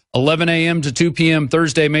there. 11 a.m. to 2 p.m.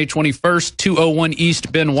 Thursday, May 21st, 201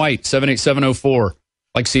 East Ben White, 78704.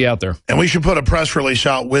 Like to see you out there. And we should put a press release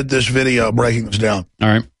out with this video breaking this down. All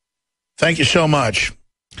right. Thank you so much.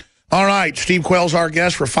 All right, Steve Quayle's our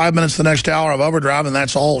guest for 5 minutes the next hour of Overdrive, and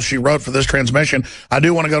that's all she wrote for this transmission. I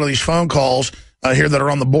do want to go to these phone calls here that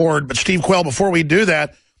are on the board. But Steve Quayle, before we do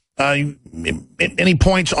that, any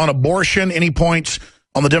points on abortion, any points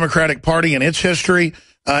on the Democratic Party and its history,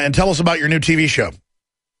 and tell us about your new TV show.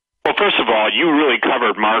 Well, first of all, you really covered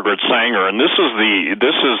Margaret Sanger, and this is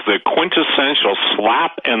the quintessential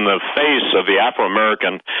slap in the face of the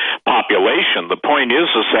Afro-American population. The point is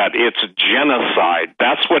that it's genocide.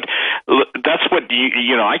 That's what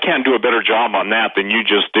you know. I can't do a better job on that than you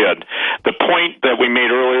just did. The point that we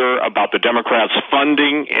made earlier about the Democrats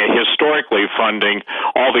historically funding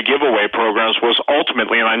all the giveaway programs was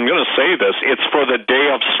ultimately, and I'm going to say this, it's for the day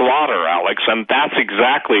of slaughter, Alex, and that's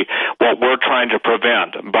exactly what we're trying to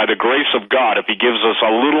prevent. By the grace of God, if He gives us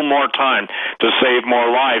a little more time to save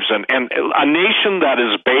more lives, and a nation that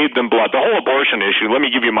is bathed in blood, the whole abortion issue, let me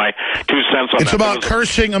give you my 2 cents on that. It's about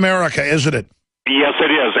cursing America, isn't it? Yes, it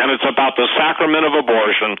is, and it's about the sacrament of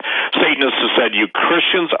abortion. Satanists have said, you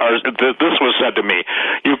Christians are, this was said to me,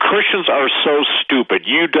 you Christians are so stupid,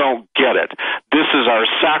 you don't get it. This is our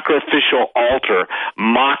sacrificial altar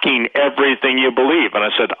mocking everything you believe. And I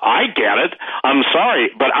said, I get it. I'm sorry,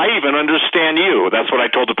 but I even understand you. That's what I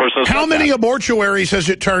told the person. How many abortuaries has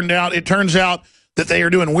it turned out? It turns out that they are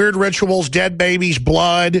doing weird rituals, dead babies,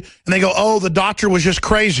 blood, and they go, oh, the doctor was just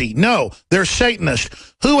crazy. No, they're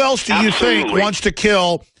Satanists. Who else do you think wants to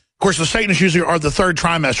kill? Of course, the Satanists usually are the third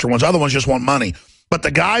trimester ones. Other ones just want money. But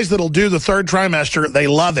the guys that'll do the third trimester, they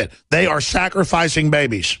love it. They are sacrificing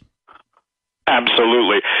babies.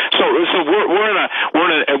 Absolutely. So we're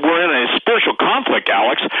in a spiritual conflict,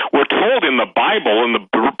 Alex. We're told in the Bible, in the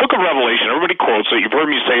book of Revelation, everybody quotes it. You've heard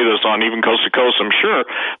me say this on Even Coast to Coast, I'm sure.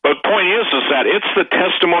 But the point is that it's the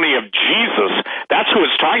testimony of Jesus. That's who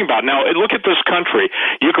it's talking about. Now, look at this country.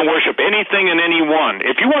 You can worship anything and anyone.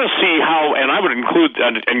 If you want to see how, and I would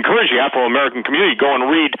encourage the Afro-American community, go and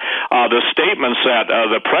read the statements that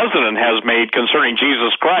the president has made concerning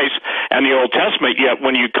Jesus Christ and the Old Testament. Yet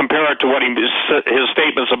when you compare it to what his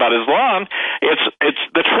statements about Islam, it's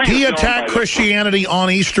the truth. He attacked Christianity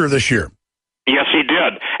on Easter this year. Yes, he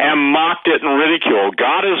did, and mocked it and ridiculed.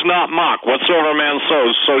 God is not mocked. Whatsoever man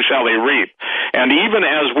sows, so shall he reap. And even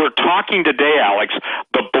as we're talking today, Alex,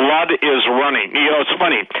 the blood is running. You know, it's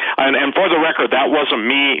funny. And for the record, that wasn't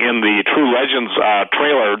me in the True Legends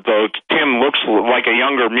trailer, though Tim looks like a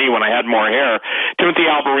younger me when I had more hair. Timothy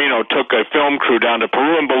Alberino took a film crew down to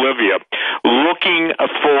Peru and Bolivia looking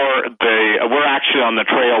for we're actually on the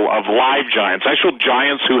trail of live giants, actual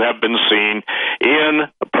giants who have been seen in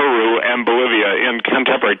Peru and Bolivia in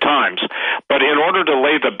contemporary times. But in order to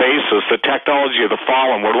lay the basis, the technology of the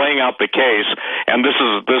fallen, we're laying out the case, and this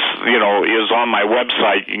is on my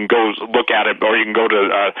website. You can go look at it, or you can go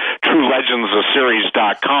to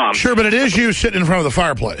TrueLegendsTheSeries.com. Sure, but it is you sitting in front of the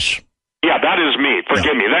fireplace. Yeah, that is me.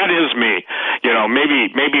 Forgive me. That is me. You know,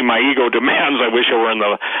 maybe my ego demands I wish I were in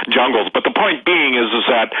the jungles. But the point being is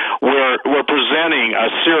that we're presenting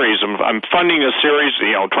a series. I'm funding a series,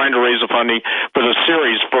 trying to raise the funding for the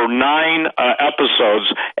series for 9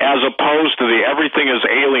 episodes, as opposed to the Everything is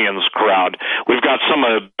Aliens crowd. We've got some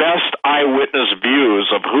of the best eyewitness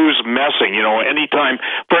views of who's messing. You know, anytime,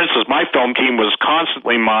 for instance, my film team was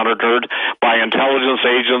constantly monitored by intelligence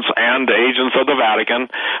agents and agents of the Vatican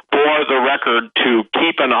for the record to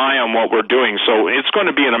keep an eye on what we're doing. So it's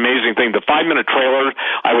going to be an amazing thing. The 5-minute trailer,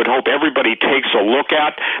 I would hope everybody takes a look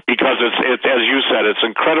at, because it's as you said, it's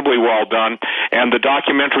incredibly well done. And the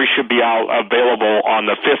documentary should be available on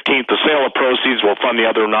the 15th. The sale of proceeds will fund the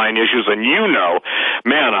other 9 issues. And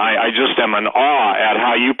man, I just am in awe at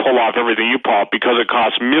how you pull off everything you pull off, because it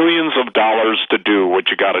costs millions of dollars to do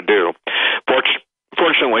what you got to do.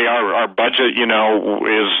 Fortunately, our budget,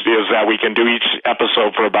 is that we can do each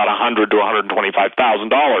episode for about $100,000 to $125,000.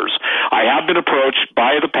 I have been approached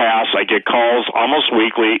by the past. I get calls almost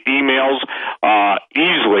weekly, emails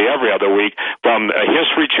easily every other week from a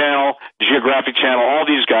History Channel, Geographic Channel, all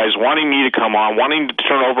these guys wanting me to come on, wanting to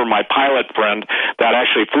turn over my pilot friend that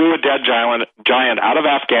actually flew a dead giant out of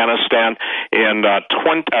Afghanistan in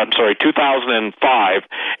 2005,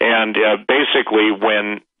 and basically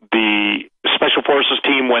when the Special Forces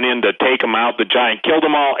team went in to take them out, the giant killed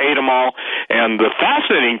them all, ate them all. And the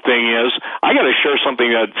fascinating thing is, I got to share something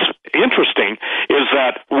that's interesting, is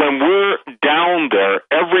that when we're down there,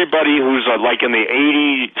 everybody who's like in the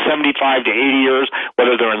 75 to 80 years,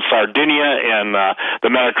 whether they're in Sardinia, in the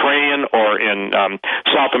Mediterranean, or in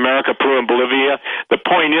South America, Peru and Bolivia, the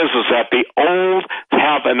point is that the old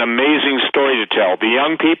have an amazing story to tell. The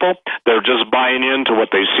young people, they're just buying into what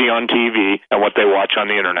they see on TV and what they watch on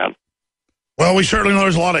the internet. Well, we certainly know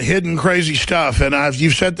there's a lot of hidden, crazy stuff. And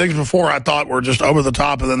you've said things before I thought were just over the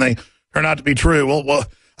top, and then they turn out to be true. Well,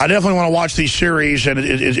 I definitely want to watch these series, and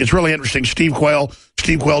it's really interesting. Steve Quayle,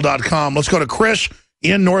 SteveQuayle.com. Let's go to Chris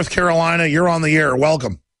in North Carolina. You're on the air.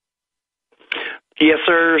 Welcome. Yes,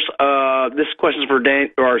 sirs. This question's for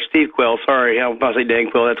Steve Quayle. Sorry, I was about to say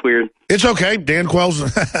Dan Quayle. That's weird. It's okay. Dan Quayle's.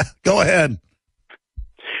 Go ahead.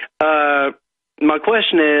 My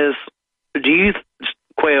question is,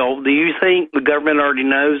 Quayle, do you think the government already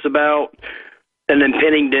knows about an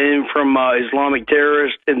impending doom from Islamic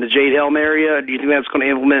terrorists in the Jade Helm area? Do you think that's going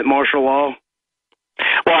to implement martial law?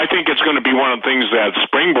 Well, I think it's going to be one of the things that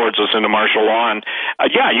springboards us into martial law. And,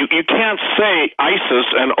 you can't say ISIS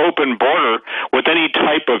an open border with any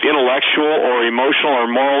type of intellectual or emotional or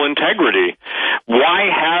moral integrity. Why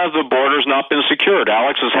have the borders not been secured?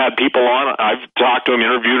 Alex has had people on. I've talked to them,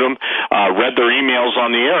 interviewed them, read their emails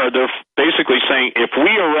on the air. They're basically saying if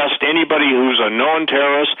we arrest anybody who's a known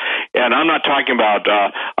terrorist, and I'm not talking about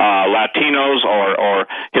Latinos or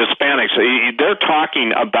Hispanics, they're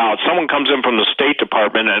talking about someone comes in from the State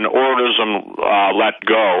Department and orders them let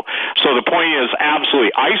go. So the point is,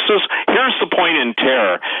 absolutely, ISIS, here's the point in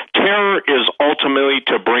terror. Terror is ultimately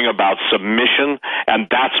to bring about submission, and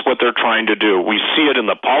that's what they're trying to do. We see it in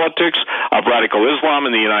the politics of radical Islam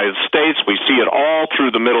in the United States. We see it all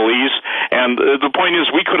through the Middle East. And the point is,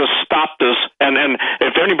 we could have stopped this. And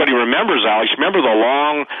if anybody remembers, Alex, remember the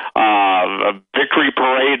long victory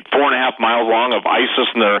parade, 4.5 miles long, of ISIS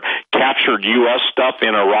and their captured U.S. stuff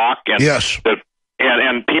in Iraq? And yes.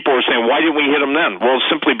 And people are saying, why didn't we hit them then? Well,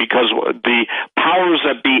 simply because the powers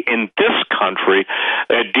that be in this country,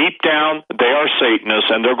 deep down, they are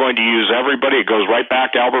Satanists, and they're going to use everybody. It goes right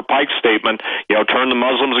back to Albert Pike's statement, turn the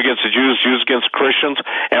Muslims against the Jews, Jews against Christians,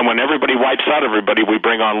 and when everybody wipes out everybody, we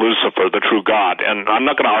bring on Lucifer, the true God. And I'm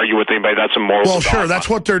not going to argue with anybody. That's immoral. Well, sure, that's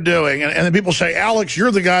what they're doing. And then people say, Alex,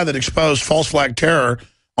 you're the guy that exposed false flag terror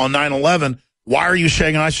on 9/11. Why are you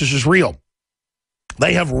saying ISIS is real?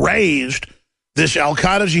 They have raised this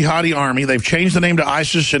al-Qaeda jihadi army. They've changed the name to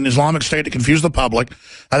ISIS and Islamic State to confuse the public.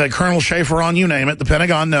 I think Colonel Schaefer on, you name it, the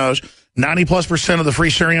Pentagon knows 90+% of the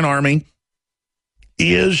Free Syrian Army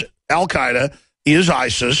is al-Qaeda, is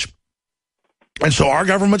ISIS. And so our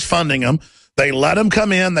government's funding them. They let them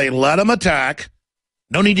come in. They let them attack.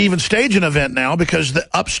 No need to even stage an event now because the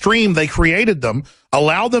upstream they created them,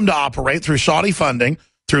 allowed them to operate through Saudi funding,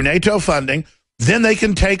 through NATO funding. Then they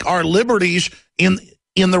can take our liberties in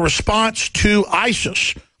the response to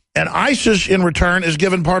ISIS. And ISIS, in return, is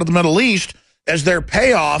given part of the Middle East as their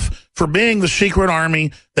payoff for being the secret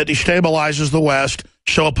army that destabilizes the West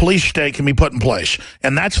so a police state can be put in place.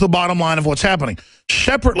 And that's the bottom line of what's happening.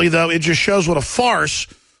 Separately, though, it just shows what a farce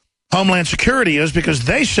Homeland Security is because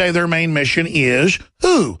they say their main mission is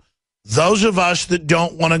who? Those of us that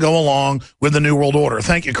don't want to go along with the New World Order.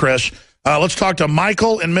 Thank you, Chris. Let's talk to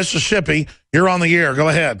Michael in Mississippi. You're on the air. Go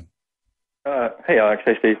ahead. Hey, Alex.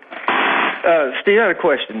 Hey, Steve. Steve, I had a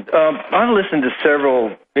question. I've listened to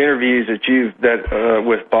several interviews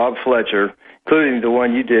with Bob Fletcher, including the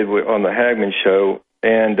one you did on the Hagman show.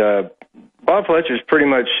 And Bob Fletcher's pretty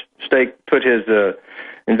much put his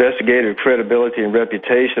investigative credibility and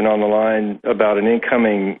reputation on the line about an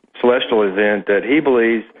incoming celestial event that he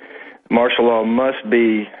believes martial law must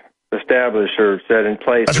be established or set in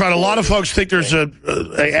place. That's right. A lot of folks think there's a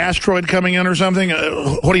asteroid coming in or something.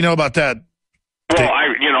 What do you know about that? Well,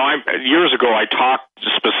 years ago I talked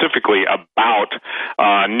specifically about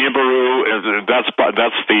Nibiru. That's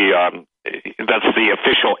the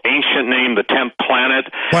official ancient name, the 10th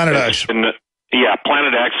planet. Planet X. Yeah,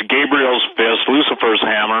 Planet X, Gabriel's fist, Lucifer's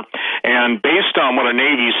hammer. And based on what a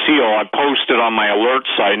Navy SEAL, I posted on my alert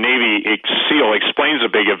site, Navy SEAL explains a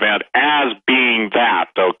big event as being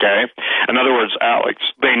that, okay? In other words, Alex,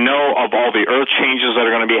 they know of all the earth changes that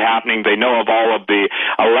are going to be happening. They know of all of the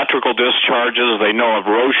electrical discharges. They know of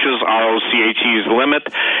Roche's, R-O-C-H-E's limit.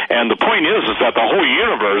 And the point is that the whole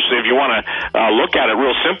universe, if you want to look at it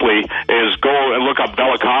real simply, is go and look up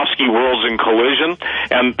Velikovsky, Worlds in Collision.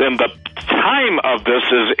 And then the time of this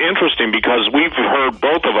is interesting because we've heard,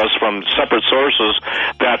 both of us from separate sources,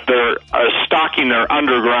 that they're stocking their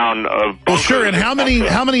underground well, sure. And how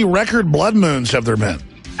many record blood moons have there been?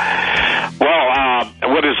 Well,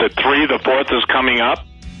 what is it? 3? The 4th is coming up.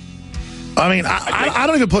 I mean, I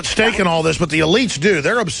don't even put stake in all this, but the elites do.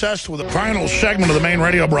 They're obsessed with the final segment of the main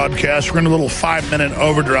radio broadcast. We're in a little 5-minute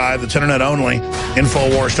overdrive that's internet only,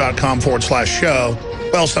 Infowars.com/show.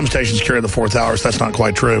 Well, some stations carry the 4th hour, so that's not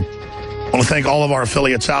quite true. I want to thank all of our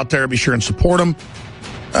affiliates out there. Be sure and support them.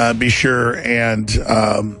 Be sure and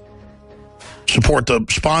support the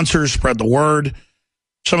sponsors. Spread the word.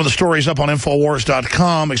 Some of the stories up on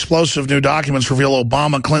Infowars.com. Explosive new documents reveal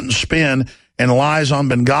Obama-Clinton spin and lies on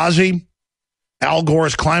Benghazi. Al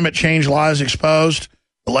Gore's climate change lies exposed.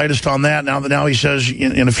 The latest on that. Now he says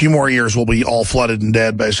in a few more years we'll be all flooded and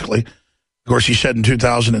dead, basically. Of course, he said in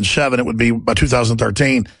 2007 it would be by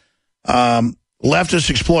 2013. Leftists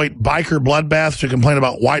exploit biker bloodbaths to complain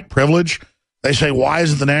about white privilege. They say, why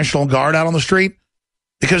isn't the National Guard out on the street?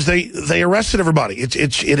 because they arrested everybody.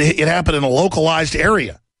 It happened in a localized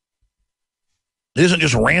area. It isn't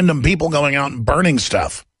just random people going out and burning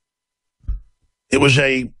stuff. It was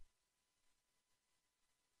a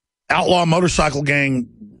outlaw motorcycle gang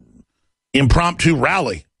impromptu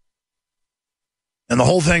rally. And the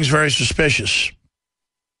whole thing's very suspicious.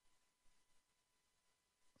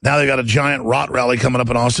 Now they got a giant rot rally coming up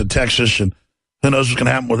in Austin, Texas, and who knows what's going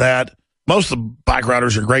to happen with that. Most of the bike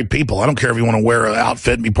riders are great people. I don't care if you want to wear an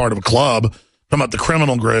outfit and be part of a club. I'm talking about the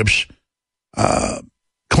criminal groups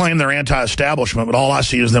claim they're anti-establishment, but all I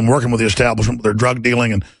see is them working with the establishment with their drug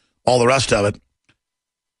dealing and all the rest of it.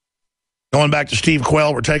 Going back to Steve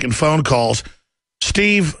Quayle, we're taking phone calls.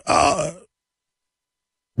 Steve,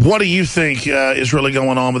 what do you think is really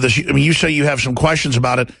going on with this? I mean, you say you have some questions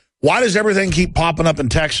about it. Why does everything keep popping up in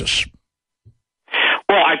Texas?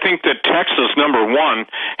 Well, I think that Texas, number one,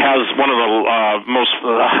 has one of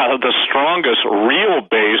the strongest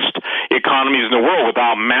real-based economies in the world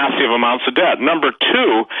without massive amounts of debt. Number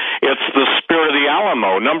two, it's the spirit of the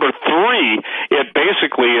Alamo. Number three, it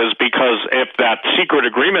basically is because if that secret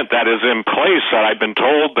agreement that is in place that I've been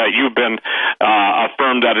told that you've been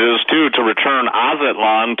affirmed that it is to return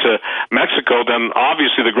Azatlan to Mexico, then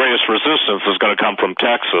obviously the greatest resistance is going to come from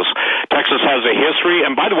Texas. Texas has a history,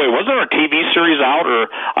 and by the way, wasn't there a TV series out or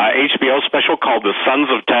HBO special called The Sons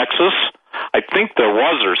of Texas? I think there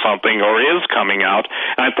was or something, or is coming out,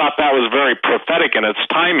 and I thought that was very prophetic in its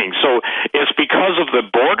timing. So it's because of the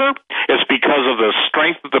border, it's because of the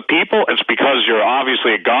strength of the people, it's because you're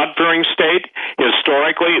obviously a God-fearing state,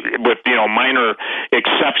 historically, with, minor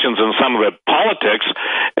exceptions in some of the politics,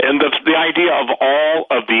 and the idea of all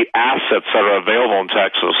of the assets that are available in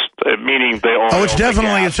Texas, meaning they own... Oh, it's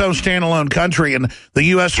definitely its own standalone country, and the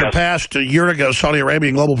U.S. surpassed a year ago Saudi Arabia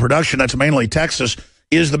in global production. That's mainly Texas.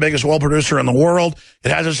 Is the biggest oil producer in the world.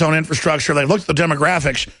 It has its own infrastructure. They've looked at the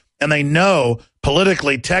demographics, and they know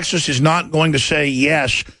politically Texas is not going to say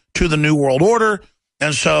yes to the New World Order.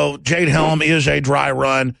 And so Jade Helm is a dry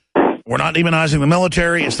run. We're not demonizing the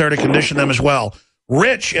military. It's there to condition them as well.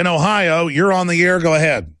 Rich in Ohio, you're on the air. Go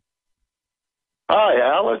ahead. Hi,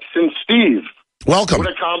 Alex and Steve. Welcome. What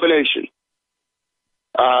a combination.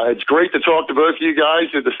 It's great to talk to both of you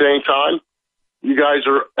guys at the same time. You guys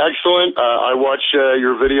are excellent. I watch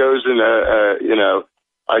your videos, and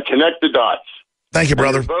I connect the dots. Thank you,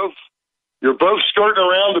 brother. You're both skirting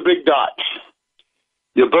around the big dot.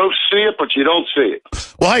 You both see it, but you don't see it.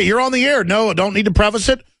 Well, hey, you're on the air. No, don't need to preface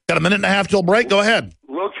it. Got a minute and a half till break. Go ahead.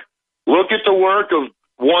 Look at the work of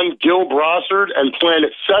one Gil Brossard and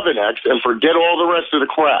Planet 7X, and forget all the rest of the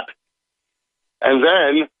crap. And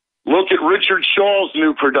then look at Richard Shaw's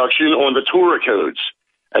new production on the Torah codes.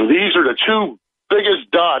 And these are the two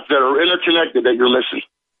biggest dots that are interconnected that you're missing.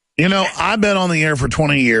 I've been on the air for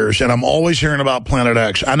 20 years, and I'm always hearing about Planet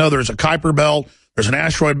X. I know there's a Kuiper belt, there's an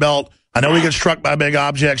asteroid belt. I know we get struck by big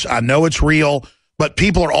objects. I know it's real, but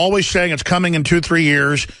people are always saying it's coming in 2-3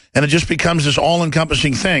 years, and it just becomes this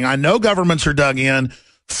all-encompassing thing. I know governments are dug in,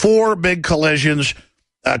 4 big collisions,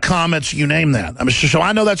 comets, you name that. So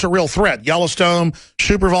I know that's a real threat. Yellowstone,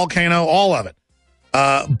 supervolcano, all of it.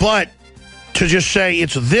 But to just say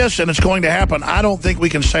it's this and it's going to happen, I don't think we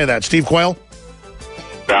can say that. Steve Quayle?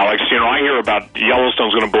 Alex, I hear about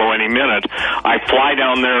Yellowstone's going to blow any minute. I fly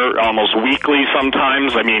down there almost weekly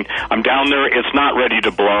sometimes. I mean, I'm down there. It's not ready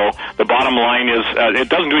to blow. The bottom line is it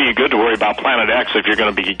doesn't do you good to worry about Planet X if you're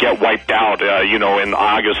going to get wiped out, in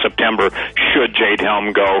August, September, should Jade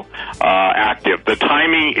Helm go active. The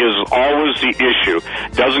timing is always the issue.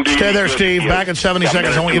 Doesn't do Stay there, Steve. Back in 70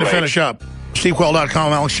 seconds. I want you to finish up.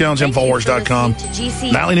 SteveQuayle.com, Alex Jones, Infowars.com.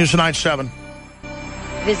 Nightly News Tonight, 7.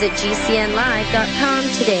 Visit GCNlive.com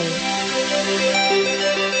today.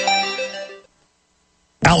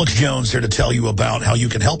 Alex Jones here to tell you about how you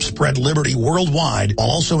can help spread liberty worldwide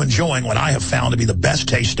while also enjoying what I have found to be the best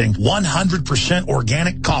tasting 100%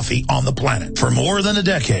 organic coffee on the planet. For more than a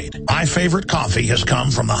decade, my favorite coffee has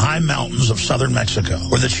come from the high mountains of southern Mexico,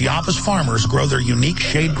 where the Chiapas farmers grow their unique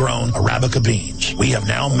shade-grown Arabica beans. We have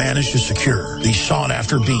now managed to secure these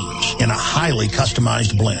sought-after beans in a highly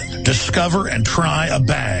customized blend. Discover and try a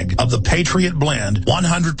bag of the Patriot Blend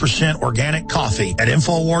 100% organic coffee at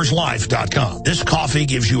InfoWarsLife.com. This coffee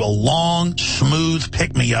gives you a long, smooth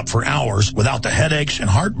pick-me-up for hours without the headaches and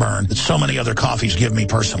heartburn that so many other coffees give me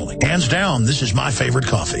personally. Hands down, this is my favorite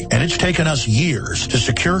coffee, and it's taken us years to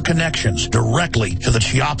secure connections directly to the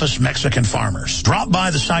Chiapas Mexican farmers. Drop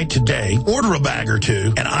by the site today, order a bag or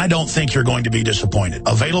two, and I don't think you're going to be disappointed.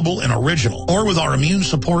 Available in original or with our immune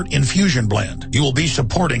support infusion blend. You will be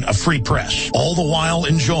supporting a free press, all the while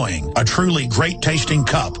enjoying a truly great-tasting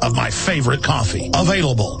cup of my favorite coffee.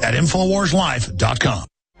 Available at InfoWarsLife.com.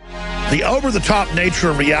 The over-the-top nature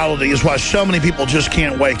of reality is why so many people just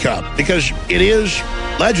can't wake up, because it is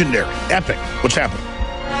legendary, epic, what's happening.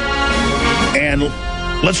 And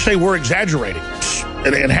let's say we're exaggerating,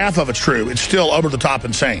 and half of it's true. It's still over-the-top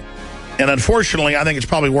insane. And unfortunately, I think it's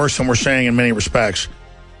probably worse than we're saying in many respects.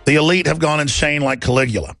 The elite have gone insane like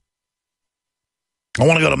Caligula. I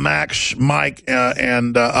want to go to Max, Mike,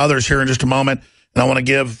 and others here in just a moment. And I want to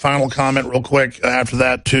give final comment real quick after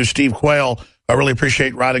that to Steve Quayle. I really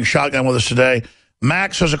appreciate riding shotgun with us today.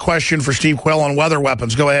 Max has a question for Steve Quayle on weather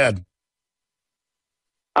weapons. Go ahead.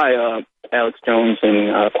 Hi, Alex Jones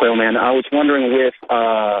and Quayle Man. I was wondering with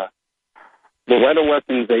the weather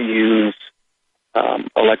weapons they use,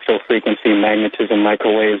 electrofrequency, magnetism,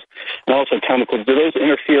 microwaves, and also chemicals, do those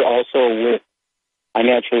interfere also with, I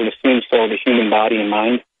naturally assume so, the human body and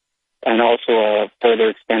mind, and also a further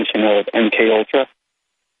extension of MK Ultra?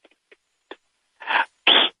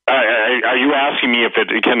 Are you asking me if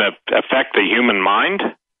it can affect the human mind?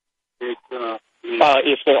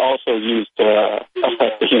 If they're also used to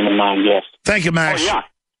affect the human mind, yes. Thank you, Max. Oh, yeah.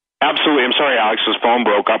 Absolutely. I'm sorry, Alex's phone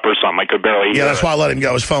broke up or something. I could barely hear. Yeah, that's why I let him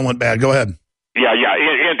go. His phone went bad. Go ahead. Yeah.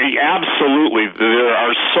 Absolutely. There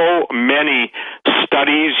are so many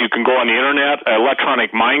studies. You can go on the internet,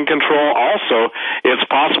 electronic mind control. Also, it's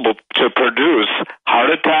possible to produce heart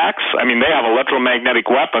attacks. I mean, they have electromagnetic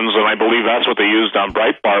weapons, and I believe that's what they used on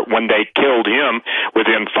Breitbart when they killed him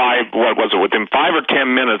within 5 or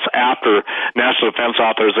 10 minutes after National Defense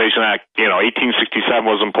Authorization Act, 1867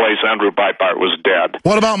 was in place. Andrew Breitbart was dead.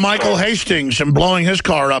 What about Michael Hastings and blowing his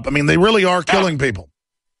car up? I mean, they really are killing people.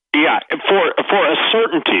 Yeah, for a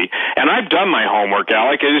certainty, and I've done my homework,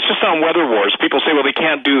 Alec. It's just on Weather Wars. People say, well, they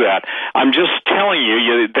can't do that. I'm just telling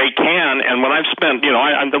you, they can, and when I've spent,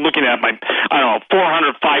 I'm looking at my,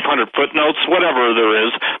 400, 500 footnotes, whatever there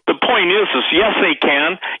is, the point is yes, they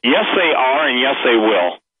can, yes, they are, and yes, they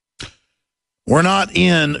will. We're not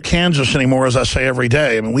in Kansas anymore, as I say every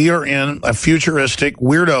day. I mean, we are in a futuristic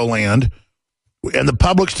weirdo land, and the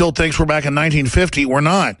public still thinks we're back in 1950. We're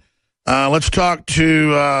not. Let's talk to,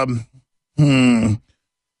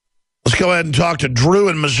 let's go ahead and talk to Drew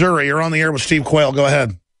in Missouri. You're on the air with Steve Quayle. Go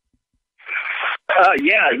ahead.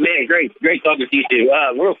 Yeah, man, great talking to you two.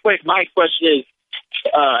 Real quick, my question is,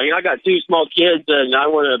 I got 2 small kids, and I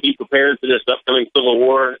want to be prepared for this upcoming Civil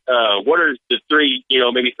War. What are the 3,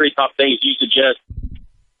 maybe 3 top things you suggest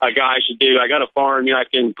a guy should do? I got a farm, I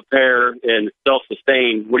can prepare and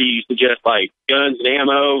self-sustain. What do you suggest, like guns and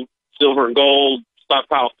ammo, silver and gold,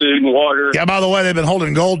 stockpile food and water? Yeah, by the way, they've been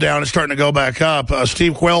holding gold down. It's starting to go back up.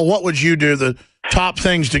 Steve Quayle, what would you do, the top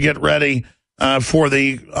things to get ready for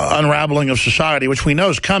the unraveling of society, which we know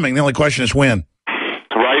is coming? The only question is when.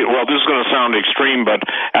 Right. Well, this is going to sound extreme, but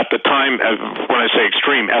at the time, when I say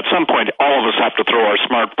extreme, at some point, all of us have to throw our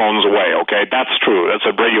smartphones away, okay? That's true. That's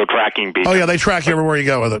a radio tracking beacon. Oh, yeah, they track you everywhere you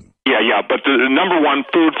go with it. Yeah, but the number one,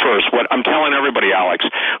 food first. What I'm telling everybody, Alex,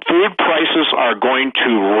 food prices are going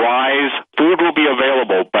to rise. Food will be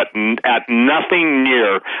available, but at nothing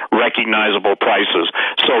near recognizable prices.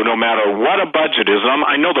 So no matter what a budget is,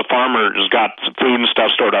 I know the farmer has got food and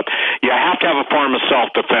stuff stored up. You have to have a form of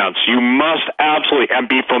self-defense. You must absolutely, and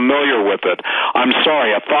be familiar with it. I'm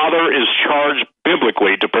sorry, a father is charged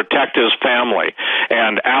biblically to protect his family.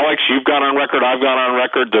 And Alex, you've got on record, I've got on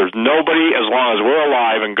record, there's nobody, as long as we're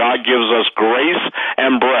alive and God gives us grace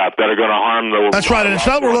and breath, that are going to harm the world. That's right, and it's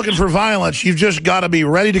not we're looking for violence. You've just got to be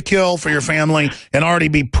ready to kill for your family and already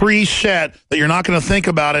be preset that you're not going to think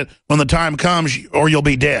about it when the time comes or you'll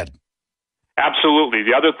be dead. Absolutely.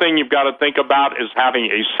 The other thing you've got to think about is having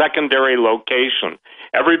a secondary location.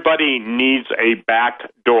 Everybody needs a back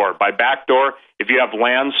door. By back door, if you have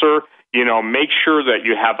land, sir, make sure that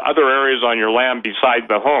you have other areas on your land beside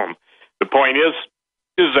the home. The point is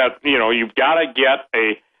that, you've got to get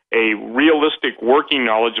a realistic working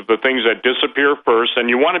knowledge of the things that disappear first, and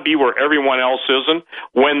you want to be where everyone else isn't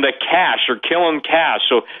when the cash are killing cash.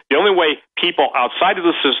 So the only way people outside of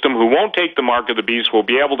the system who won't take the mark of the beast will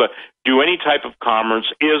be able to do any type of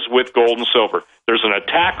commerce is with gold and silver. There's an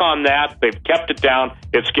attack on that. They've kept it down.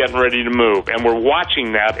 It's getting ready to move, and we're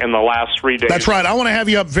watching that in the last 3 days. That's right. I want to have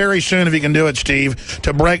you up very soon, if you can do it, Steve,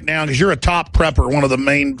 to break down, because you're a top prepper, one of the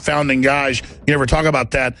main founding guys. You ever talk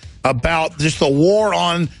about that, about just the war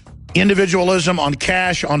on individualism, on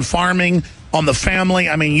cash, on farming, on the family.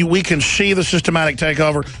 I mean, we can see the systematic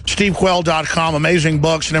takeover. SteveQuayle.com, amazing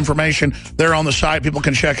books and information there on the site. People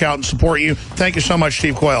can check out and support you. Thank you so much,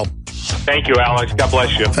 Steve Quayle. Thank you, Alex. God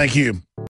bless you. Thank you.